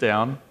faced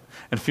down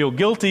and feel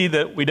guilty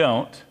that we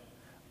don't,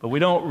 but we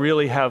don't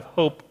really have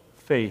hope,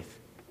 faith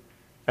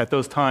at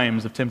those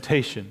times of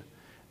temptation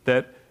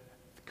that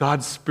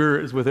God's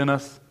Spirit is within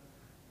us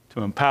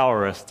to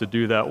empower us to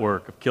do that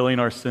work of killing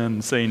our sin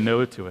and saying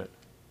no to it.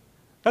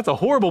 That's a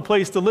horrible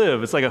place to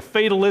live. It's like a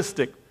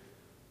fatalistic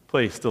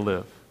place to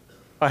live.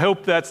 I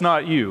hope that's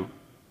not you.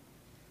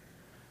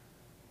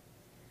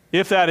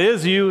 If that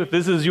is you, if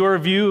this is your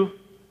view,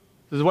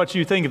 this is what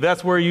you think, if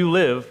that's where you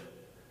live,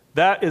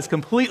 that is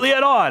completely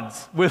at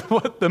odds with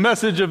what the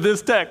message of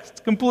this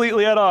text,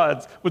 completely at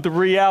odds with the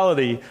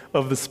reality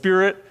of the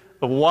Spirit,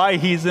 of why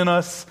he's in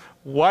us,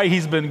 why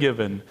he's been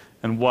given,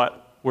 and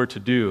what we're to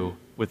do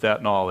with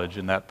that knowledge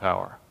and that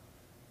power.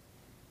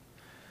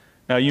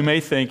 Now, you may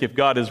think, if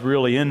God is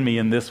really in me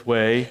in this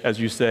way, as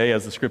you say,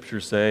 as the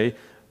Scriptures say,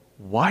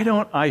 why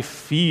don't I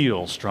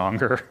feel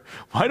stronger?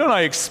 Why don't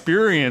I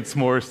experience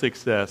more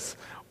success?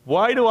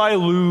 Why do I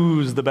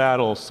lose the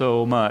battle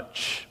so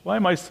much? Why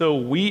am I so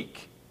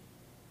weak?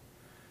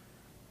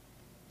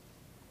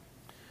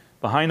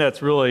 Behind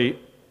that's really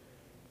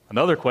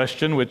another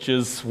question, which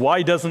is,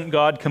 why doesn't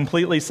God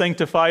completely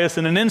sanctify us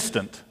in an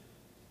instant?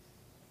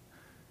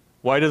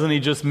 Why doesn't he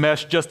just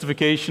mesh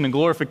justification and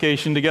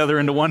glorification together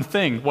into one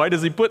thing? Why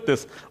does he put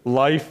this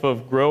life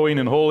of growing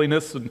in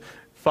holiness and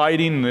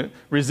fighting and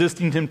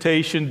resisting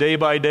temptation day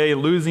by day,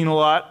 losing a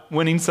lot,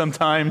 winning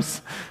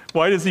sometimes?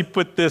 Why does he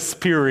put this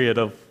period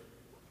of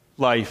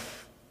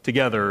life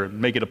together and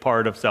make it a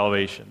part of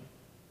salvation?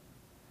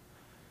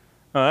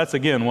 That's,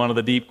 again, one of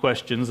the deep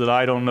questions that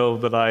I don't know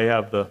that I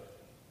have the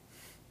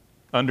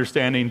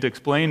understanding to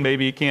explain.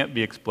 Maybe it can't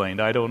be explained.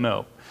 I don't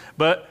know.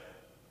 But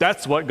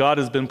that's what God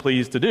has been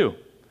pleased to do.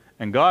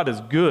 And God is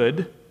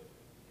good,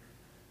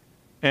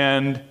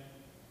 and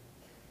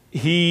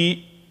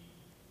he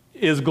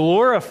is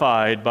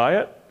glorified by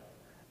it,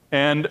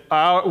 and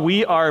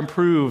we are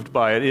improved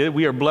by it.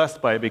 We are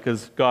blessed by it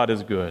because God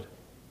is good.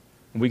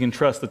 And we can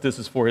trust that this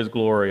is for his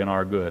glory and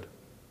our good.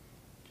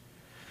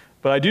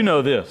 But I do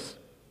know this,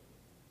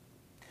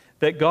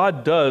 that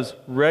God does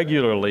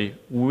regularly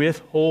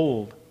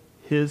withhold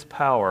his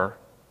power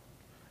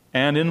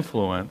and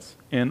influence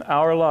in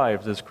our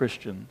lives as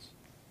Christians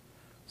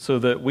so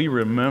that we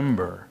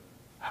remember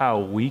how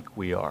weak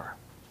we are.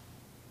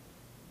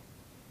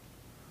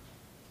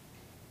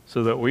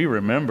 So that we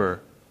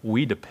remember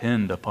we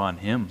depend upon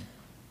him.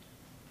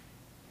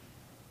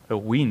 That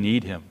we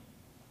need him.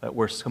 That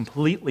we're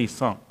completely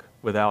sunk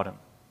without him.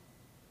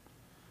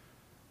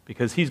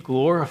 Because he's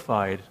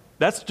glorified.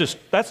 That's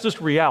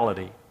just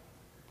reality.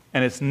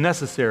 And it's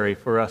necessary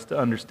for us to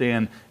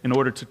understand in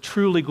order to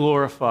truly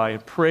glorify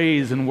and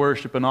praise and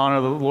worship and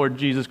honor the Lord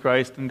Jesus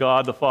Christ and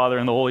God the Father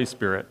and the Holy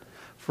Spirit.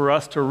 For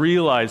us to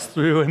realize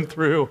through and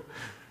through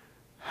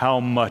how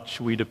much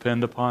we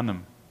depend upon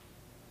him.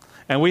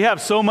 And we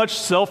have so much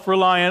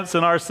self-reliance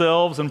in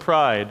ourselves and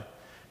pride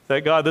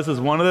that, God, this is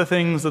one of the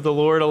things that the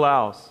Lord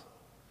allows.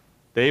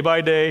 Day by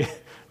day,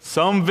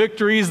 some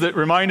victories that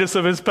remind us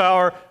of his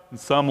power and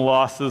some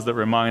losses that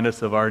remind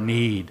us of our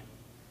need.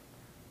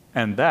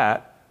 And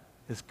that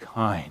is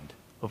kind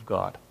of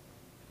God.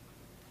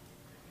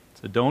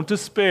 So don't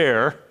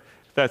despair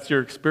if that's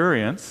your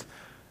experience.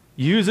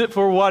 Use it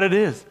for what it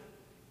is.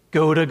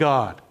 Go to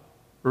God.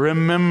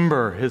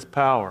 Remember his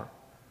power.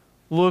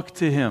 Look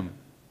to him.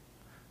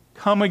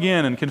 Come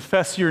again and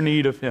confess your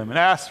need of him and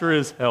ask for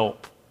his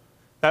help.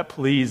 That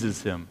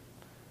pleases him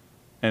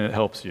and it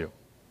helps you.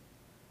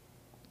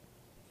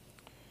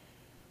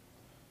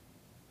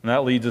 And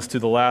that leads us to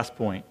the last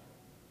point.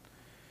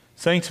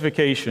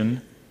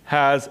 Sanctification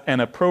has an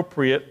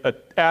appropriate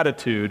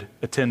attitude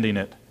attending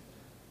it,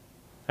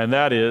 and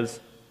that is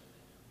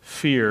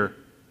fear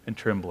and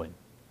trembling.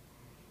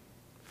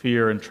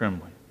 Fear and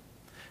trembling.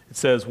 It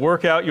says,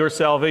 work out your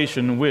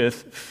salvation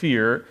with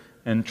fear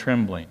and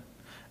trembling.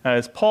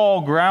 As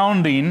Paul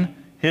grounding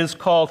his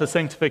call to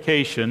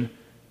sanctification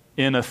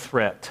in a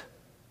threat.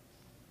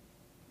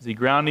 Is he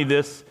grounding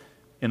this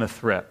in a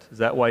threat? Is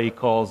that why he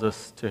calls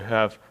us to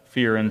have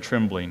fear and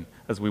trembling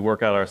as we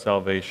work out our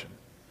salvation?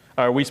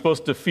 Are we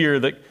supposed to fear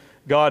that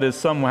God is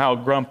somehow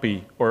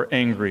grumpy or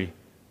angry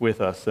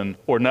with us,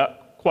 or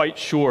not quite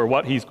sure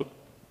what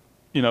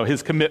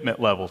his commitment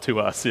level to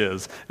us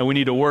is, and we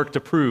need to work to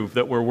prove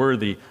that we're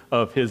worthy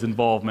of his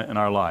involvement in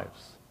our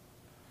lives?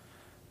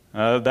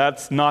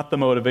 That's not the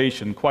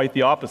motivation, quite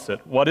the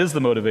opposite. What is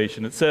the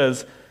motivation? It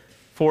says,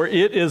 for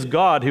it is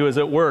God who is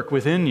at work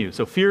within you.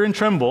 So fear and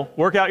tremble,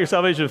 work out your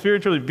salvation with fear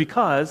and trembling,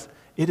 because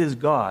it is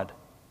God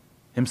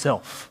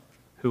himself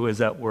who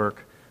is at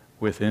work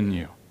within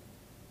you.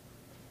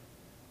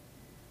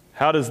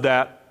 How does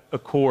that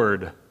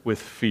accord with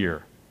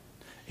fear?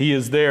 He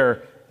is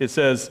there, it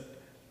says,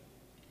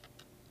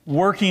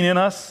 working in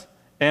us,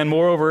 and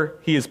moreover,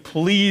 he is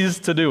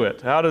pleased to do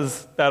it. How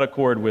does that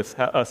accord with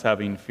us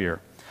having fear?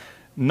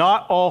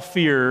 Not all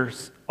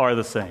fears are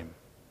the same.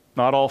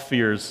 Not all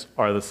fears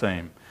are the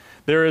same.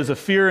 There is a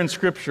fear in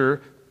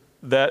Scripture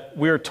that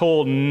we're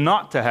told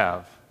not to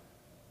have.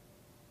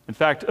 In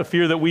fact, a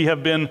fear that we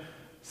have been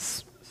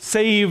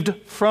saved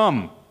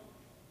from,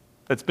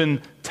 that's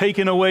been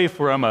taken away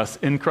from us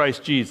in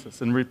Christ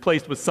Jesus and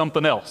replaced with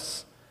something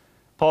else.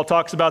 Paul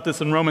talks about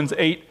this in Romans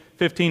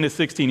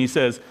 8:15-16. He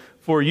says,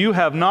 for you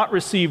have not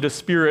received a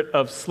spirit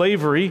of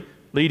slavery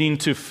leading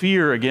to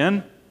fear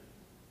again,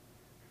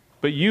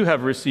 but you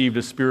have received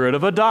a spirit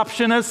of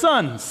adoption as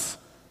sons,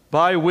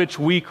 by which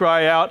we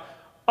cry out,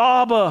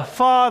 Abba,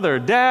 Father,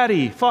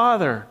 Daddy,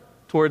 Father,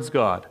 towards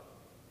God.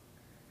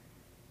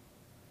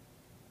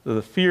 So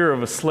the fear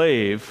of a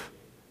slave,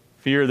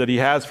 fear that he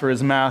has for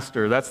his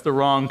master, that's the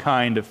wrong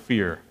kind of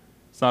fear.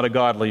 It's not a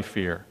godly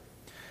fear.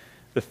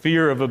 The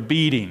fear of a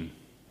beating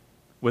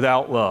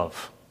without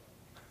love.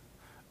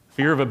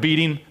 Fear of a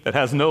beating that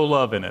has no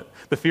love in it.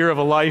 The fear of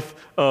a life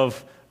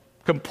of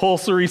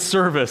compulsory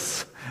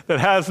service that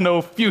has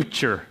no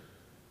future.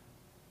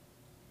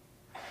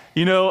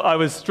 I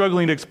was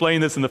struggling to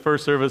explain this in the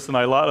first service, and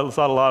I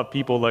saw a lot of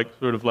people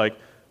sort of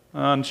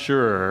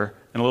unsure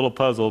and a little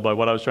puzzled by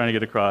what I was trying to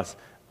get across.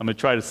 I'm going to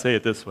try to say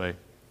it this way.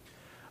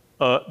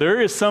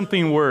 There is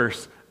something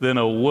worse than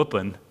a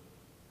whooping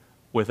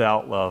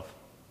without love.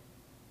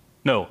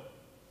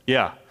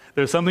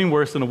 There's something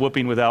worse than a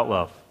whooping without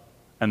love,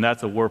 and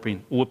that's a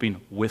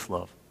whooping with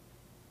love.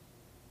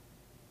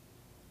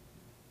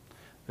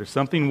 There's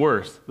something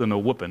worse than a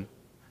whooping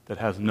that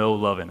has no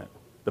love in it,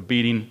 the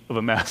beating of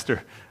a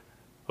master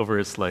over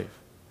his slave.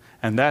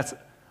 And that's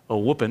a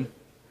whooping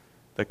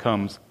that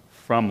comes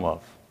from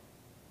love.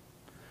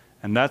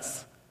 And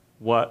that's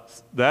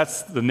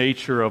the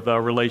nature of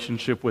our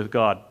relationship with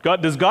God.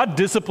 Does God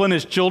discipline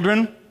his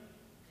children?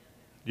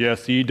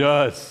 Yes, he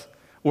does.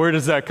 Where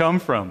does that come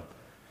from?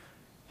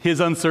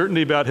 His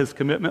uncertainty about his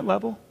commitment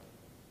level?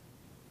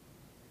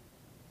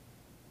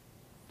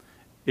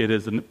 It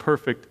is a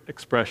perfect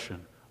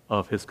expression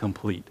of his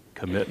complete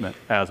commitment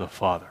as a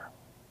father.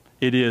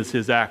 It is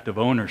his act of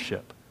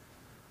ownership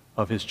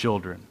of his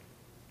children,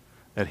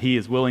 that he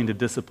is willing to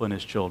discipline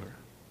his children.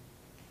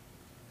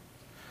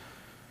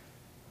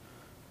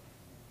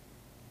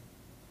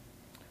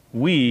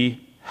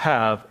 We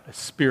have a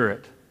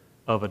spirit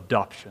of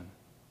adoption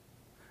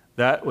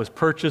that was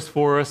purchased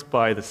for us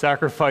by the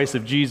sacrifice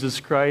of Jesus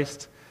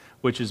Christ,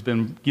 which has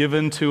been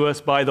given to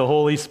us by the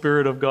Holy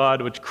Spirit of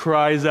God, which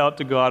cries out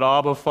to God,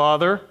 Abba,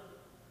 Father.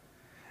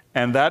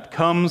 And that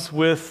comes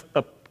with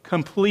a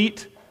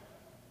complete,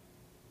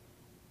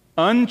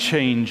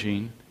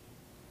 unchanging,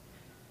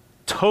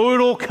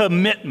 total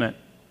commitment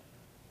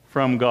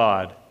from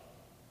God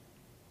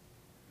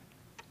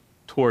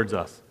towards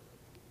us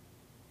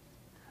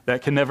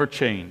that can never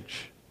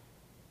change.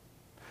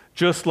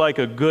 Just like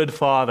a good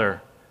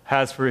father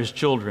has for his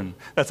children.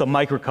 That's a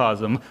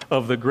microcosm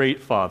of the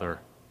great Father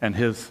and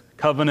his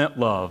covenant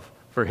love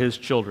for his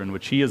children,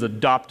 which he has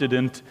adopted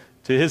into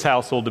his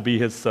household to be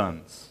his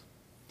sons.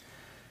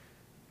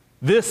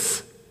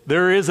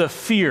 There is a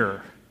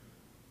fear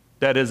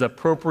that is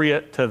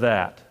appropriate to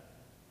that.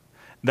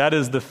 That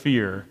is the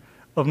fear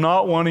of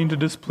not wanting to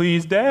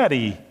displease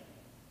Daddy,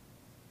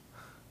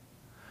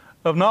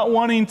 of not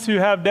wanting to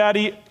have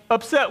Daddy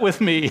upset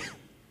with me,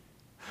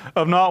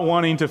 of not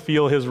wanting to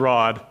feel his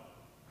rod,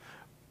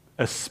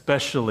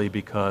 especially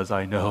because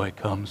I know it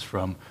comes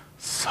from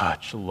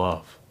such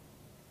love,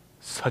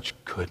 such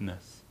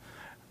goodness,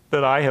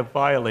 that I have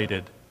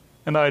violated,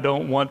 and I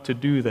don't want to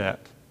do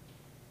that.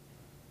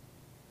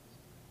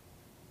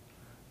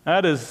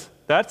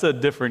 That's a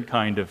different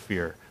kind of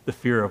fear, the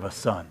fear of a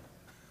son,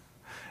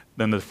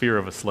 than the fear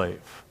of a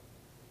slave.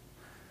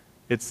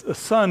 A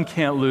son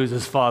can't lose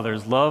his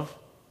father's love,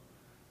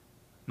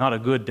 not a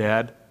good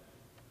dad.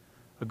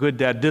 A good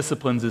dad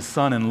disciplines his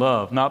son in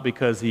love, not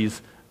because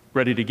he's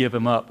ready to give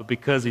him up, but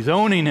because he's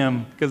owning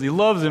him, because he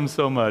loves him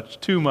so much,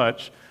 too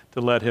much, to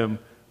let him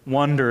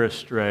wander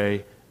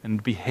astray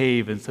and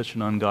behave in such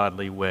an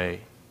ungodly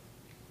way.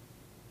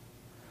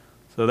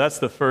 So that's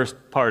the first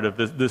part of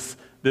this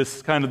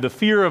kind of the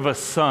fear of a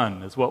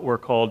son is what we're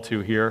called to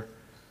here.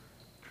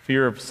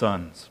 Fear of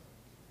sons.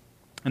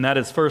 And that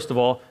is, first of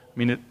all,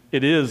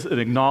 it is an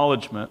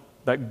acknowledgement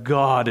that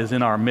God is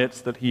in our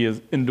midst, that he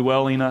is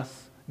indwelling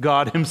us.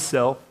 God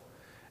himself,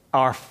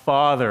 our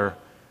Father.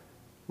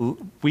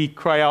 We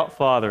cry out,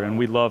 Father, and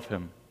we love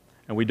him,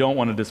 and we don't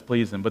want to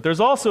displease him. But there's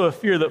also a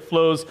fear that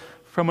flows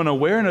from an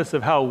awareness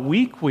of how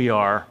weak we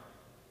are,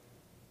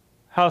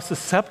 how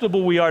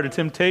susceptible we are to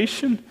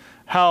temptation,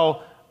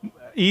 how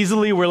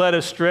easily we're led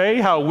astray,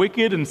 how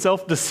wicked and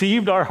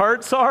self-deceived our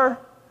hearts are.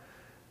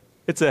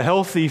 It's a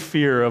healthy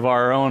fear of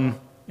our own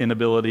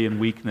inability and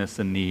weakness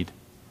and need.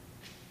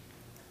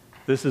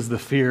 This is the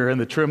fear and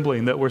the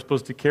trembling that we're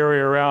supposed to carry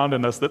around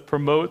in us that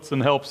promotes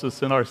and helps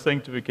us in our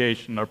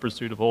sanctification, our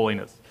pursuit of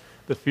holiness.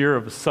 The fear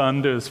of a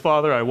son to his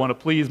father. I want to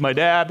please my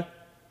dad.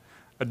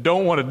 I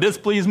don't want to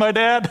displease my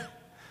dad.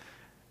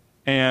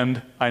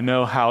 And I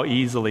know how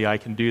easily I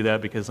can do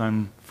that because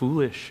I'm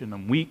foolish and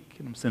I'm weak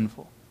and I'm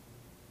sinful.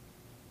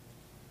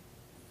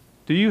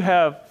 Do you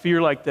have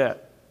fear like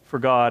that for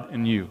God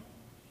and you?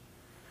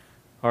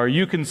 Are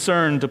you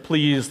concerned to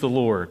please the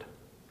Lord?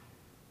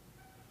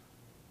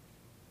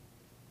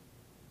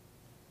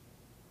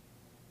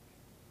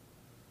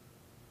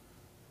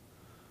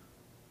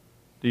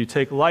 Do you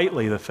take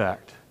lightly the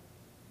fact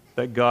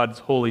that God's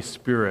Holy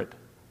Spirit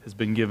has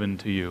been given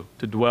to you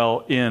to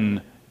dwell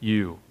in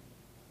you?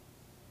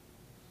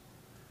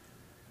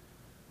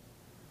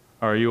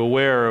 Are you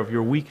aware of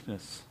your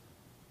weakness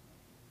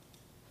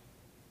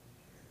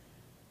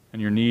and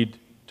your need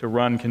to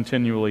run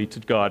continually to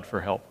God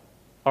for help?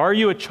 Are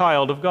you a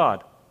child of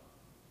God?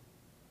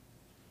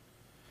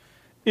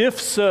 If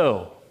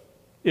so,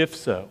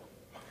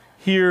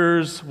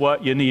 here's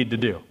what you need to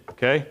do,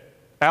 okay?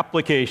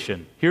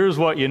 Application. Here's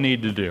what you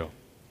need to do.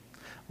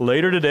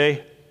 Later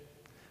today,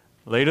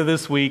 later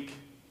this week,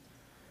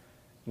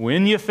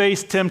 when you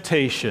face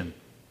temptation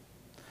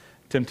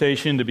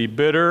to be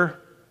bitter,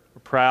 or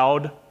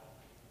proud,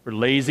 or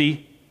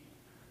lazy,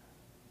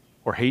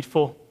 or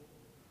hateful,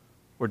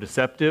 or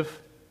deceptive,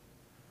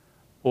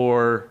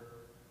 or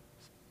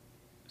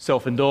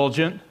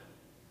self-indulgent,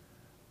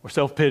 or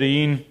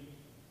self-pitying,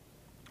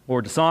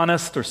 or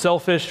dishonest, or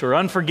selfish, or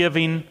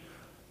unforgiving,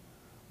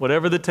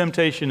 whatever the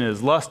temptation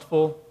is,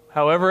 lustful,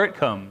 however it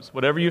comes,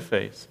 whatever you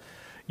face,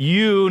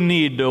 you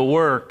need to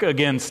work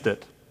against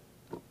it.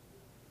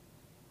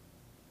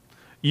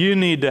 You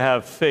need to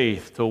have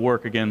faith to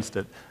work against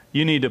it.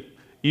 You need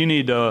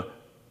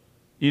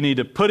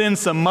to put in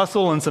some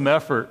muscle and some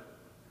effort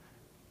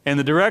in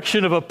the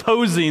direction of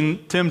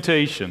opposing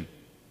temptation.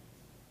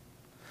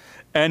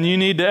 And you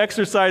need to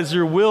exercise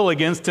your will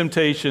against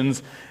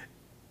temptations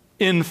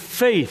in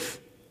faith,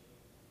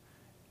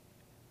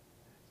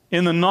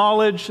 in the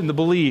knowledge and the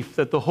belief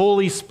that the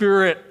Holy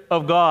Spirit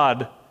of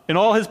God, in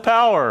all his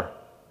power,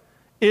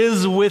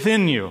 is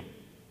within you.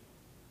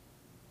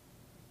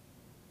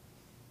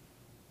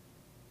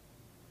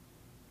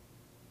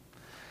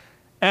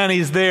 And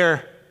he's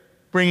there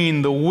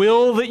bringing the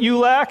will that you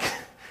lack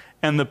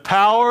and the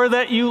power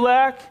that you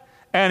lack,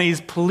 and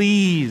he's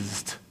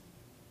pleased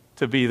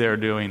to be there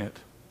doing it.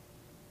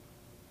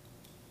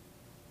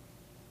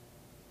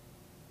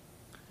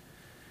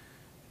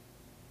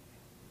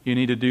 You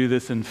need to do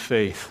this in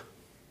faith,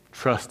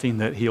 trusting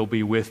that he'll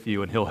be with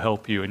you and he'll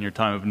help you in your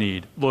time of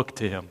need. Look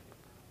to him.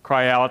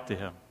 Cry out to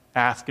him.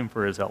 Ask him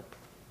for his help.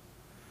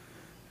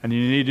 And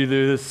you need to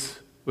do this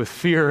with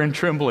fear and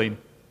trembling,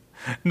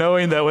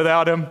 knowing that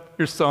without him,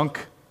 you're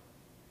sunk.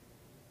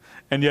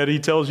 And yet he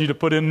tells you to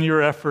put in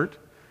your effort,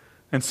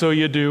 and so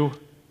you do,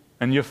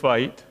 and you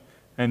fight,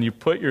 and you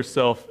put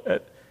yourself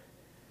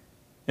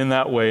in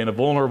that way in a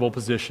vulnerable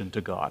position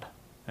to God,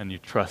 and you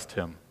trust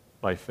him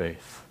by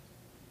faith.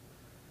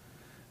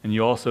 And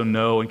you also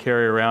know and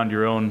carry around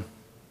your own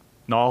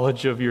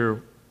knowledge of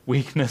your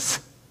weakness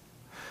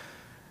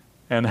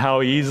and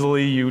how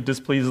easily you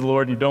displease the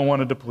Lord. You don't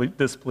want to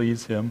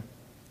displease him.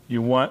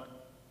 You want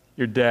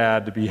your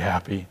dad to be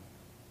happy.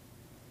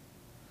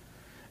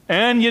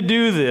 And you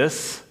do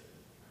this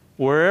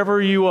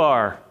wherever you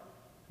are,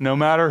 no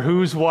matter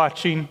who's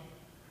watching,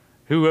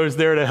 who is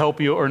there to help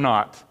you or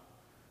not.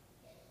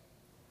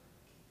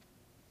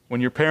 When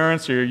your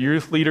parents or your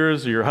youth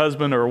leaders or your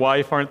husband or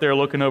wife aren't there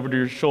looking over to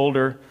your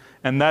shoulder,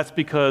 and that's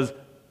because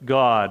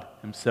God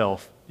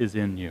himself is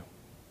in you.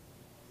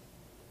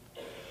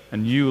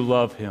 And you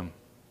love him,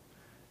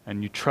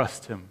 and you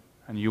trust him,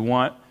 and you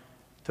want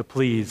to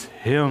please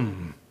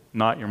him,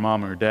 not your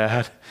mom or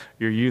dad,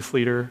 your youth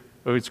leader.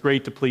 Oh, it's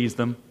great to please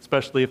them,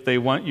 especially if they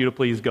want you to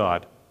please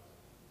God.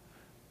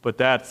 But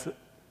that's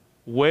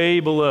way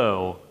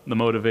below the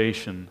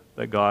motivation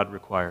that God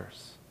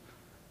requires.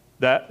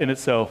 That in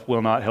itself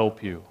will not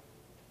help you.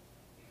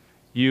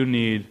 You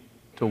need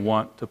to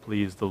want to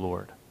please the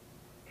Lord.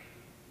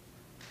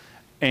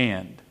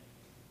 And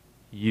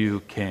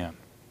you can.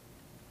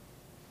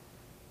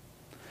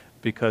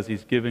 Because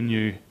he's given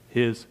you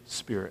his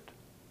Spirit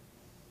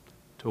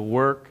to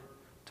work,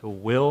 to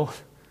will,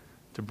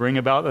 to bring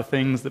about the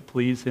things that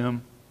please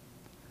him.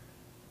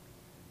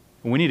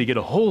 And we need to get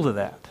a hold of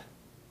that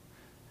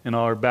in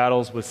our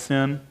battles with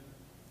sin.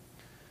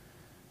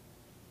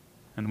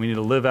 And we need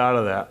to live out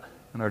of that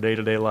in our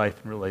day-to-day life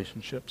and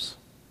relationships.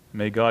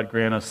 May God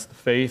grant us the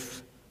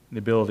faith and the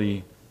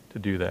ability to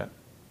do that.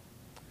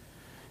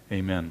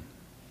 Amen.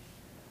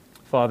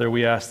 Father,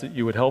 we ask that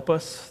you would help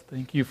us.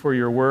 Thank you for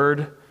your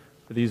word,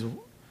 for these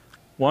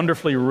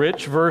wonderfully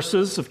rich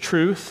verses of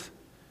truth.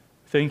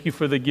 Thank you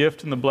for the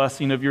gift and the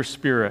blessing of your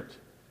Spirit.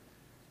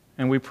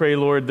 And we pray,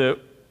 Lord, that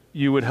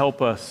you would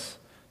help us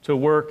to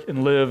work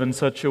and live in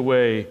such a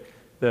way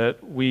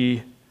that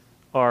we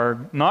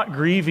are not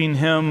grieving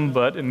him,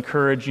 but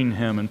encouraging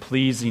him and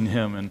pleasing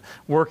him and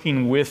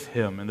working with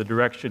him in the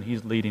direction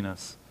he's leading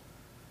us.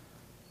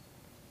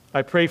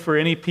 I pray for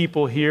any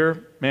people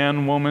here,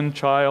 man, woman,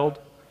 child,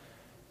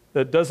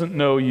 that doesn't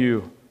know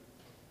you,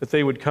 that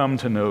they would come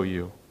to know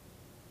you,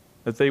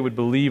 that they would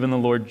believe in the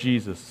Lord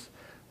Jesus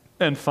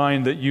and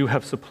find that you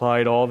have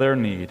supplied all their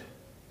need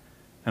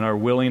and are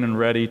willing and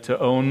ready to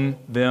own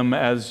them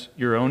as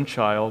your own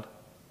child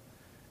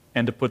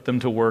and to put them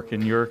to work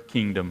in your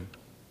kingdom.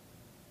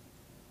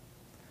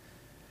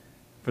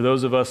 For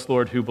those of us,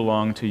 Lord, who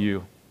belong to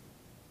you,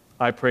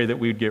 I pray that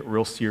we would get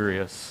real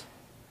serious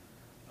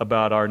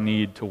about our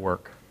need to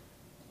work.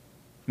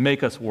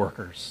 Make us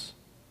workers.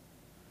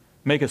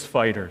 Make us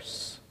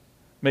fighters.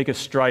 Make us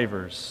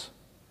strivers.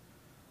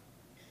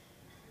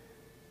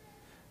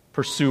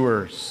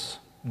 Pursuers,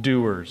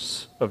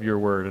 doers of your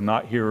word, and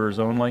not hearers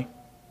only.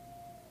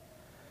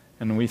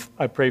 And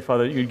I pray,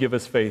 Father, that you'd give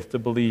us faith to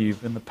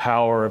believe in the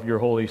power of your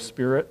Holy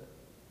Spirit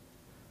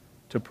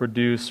to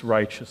produce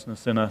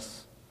righteousness in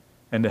us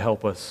and to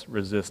help us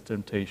resist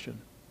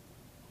temptation.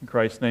 In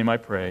Christ's name I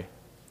pray.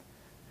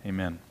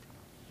 Amen.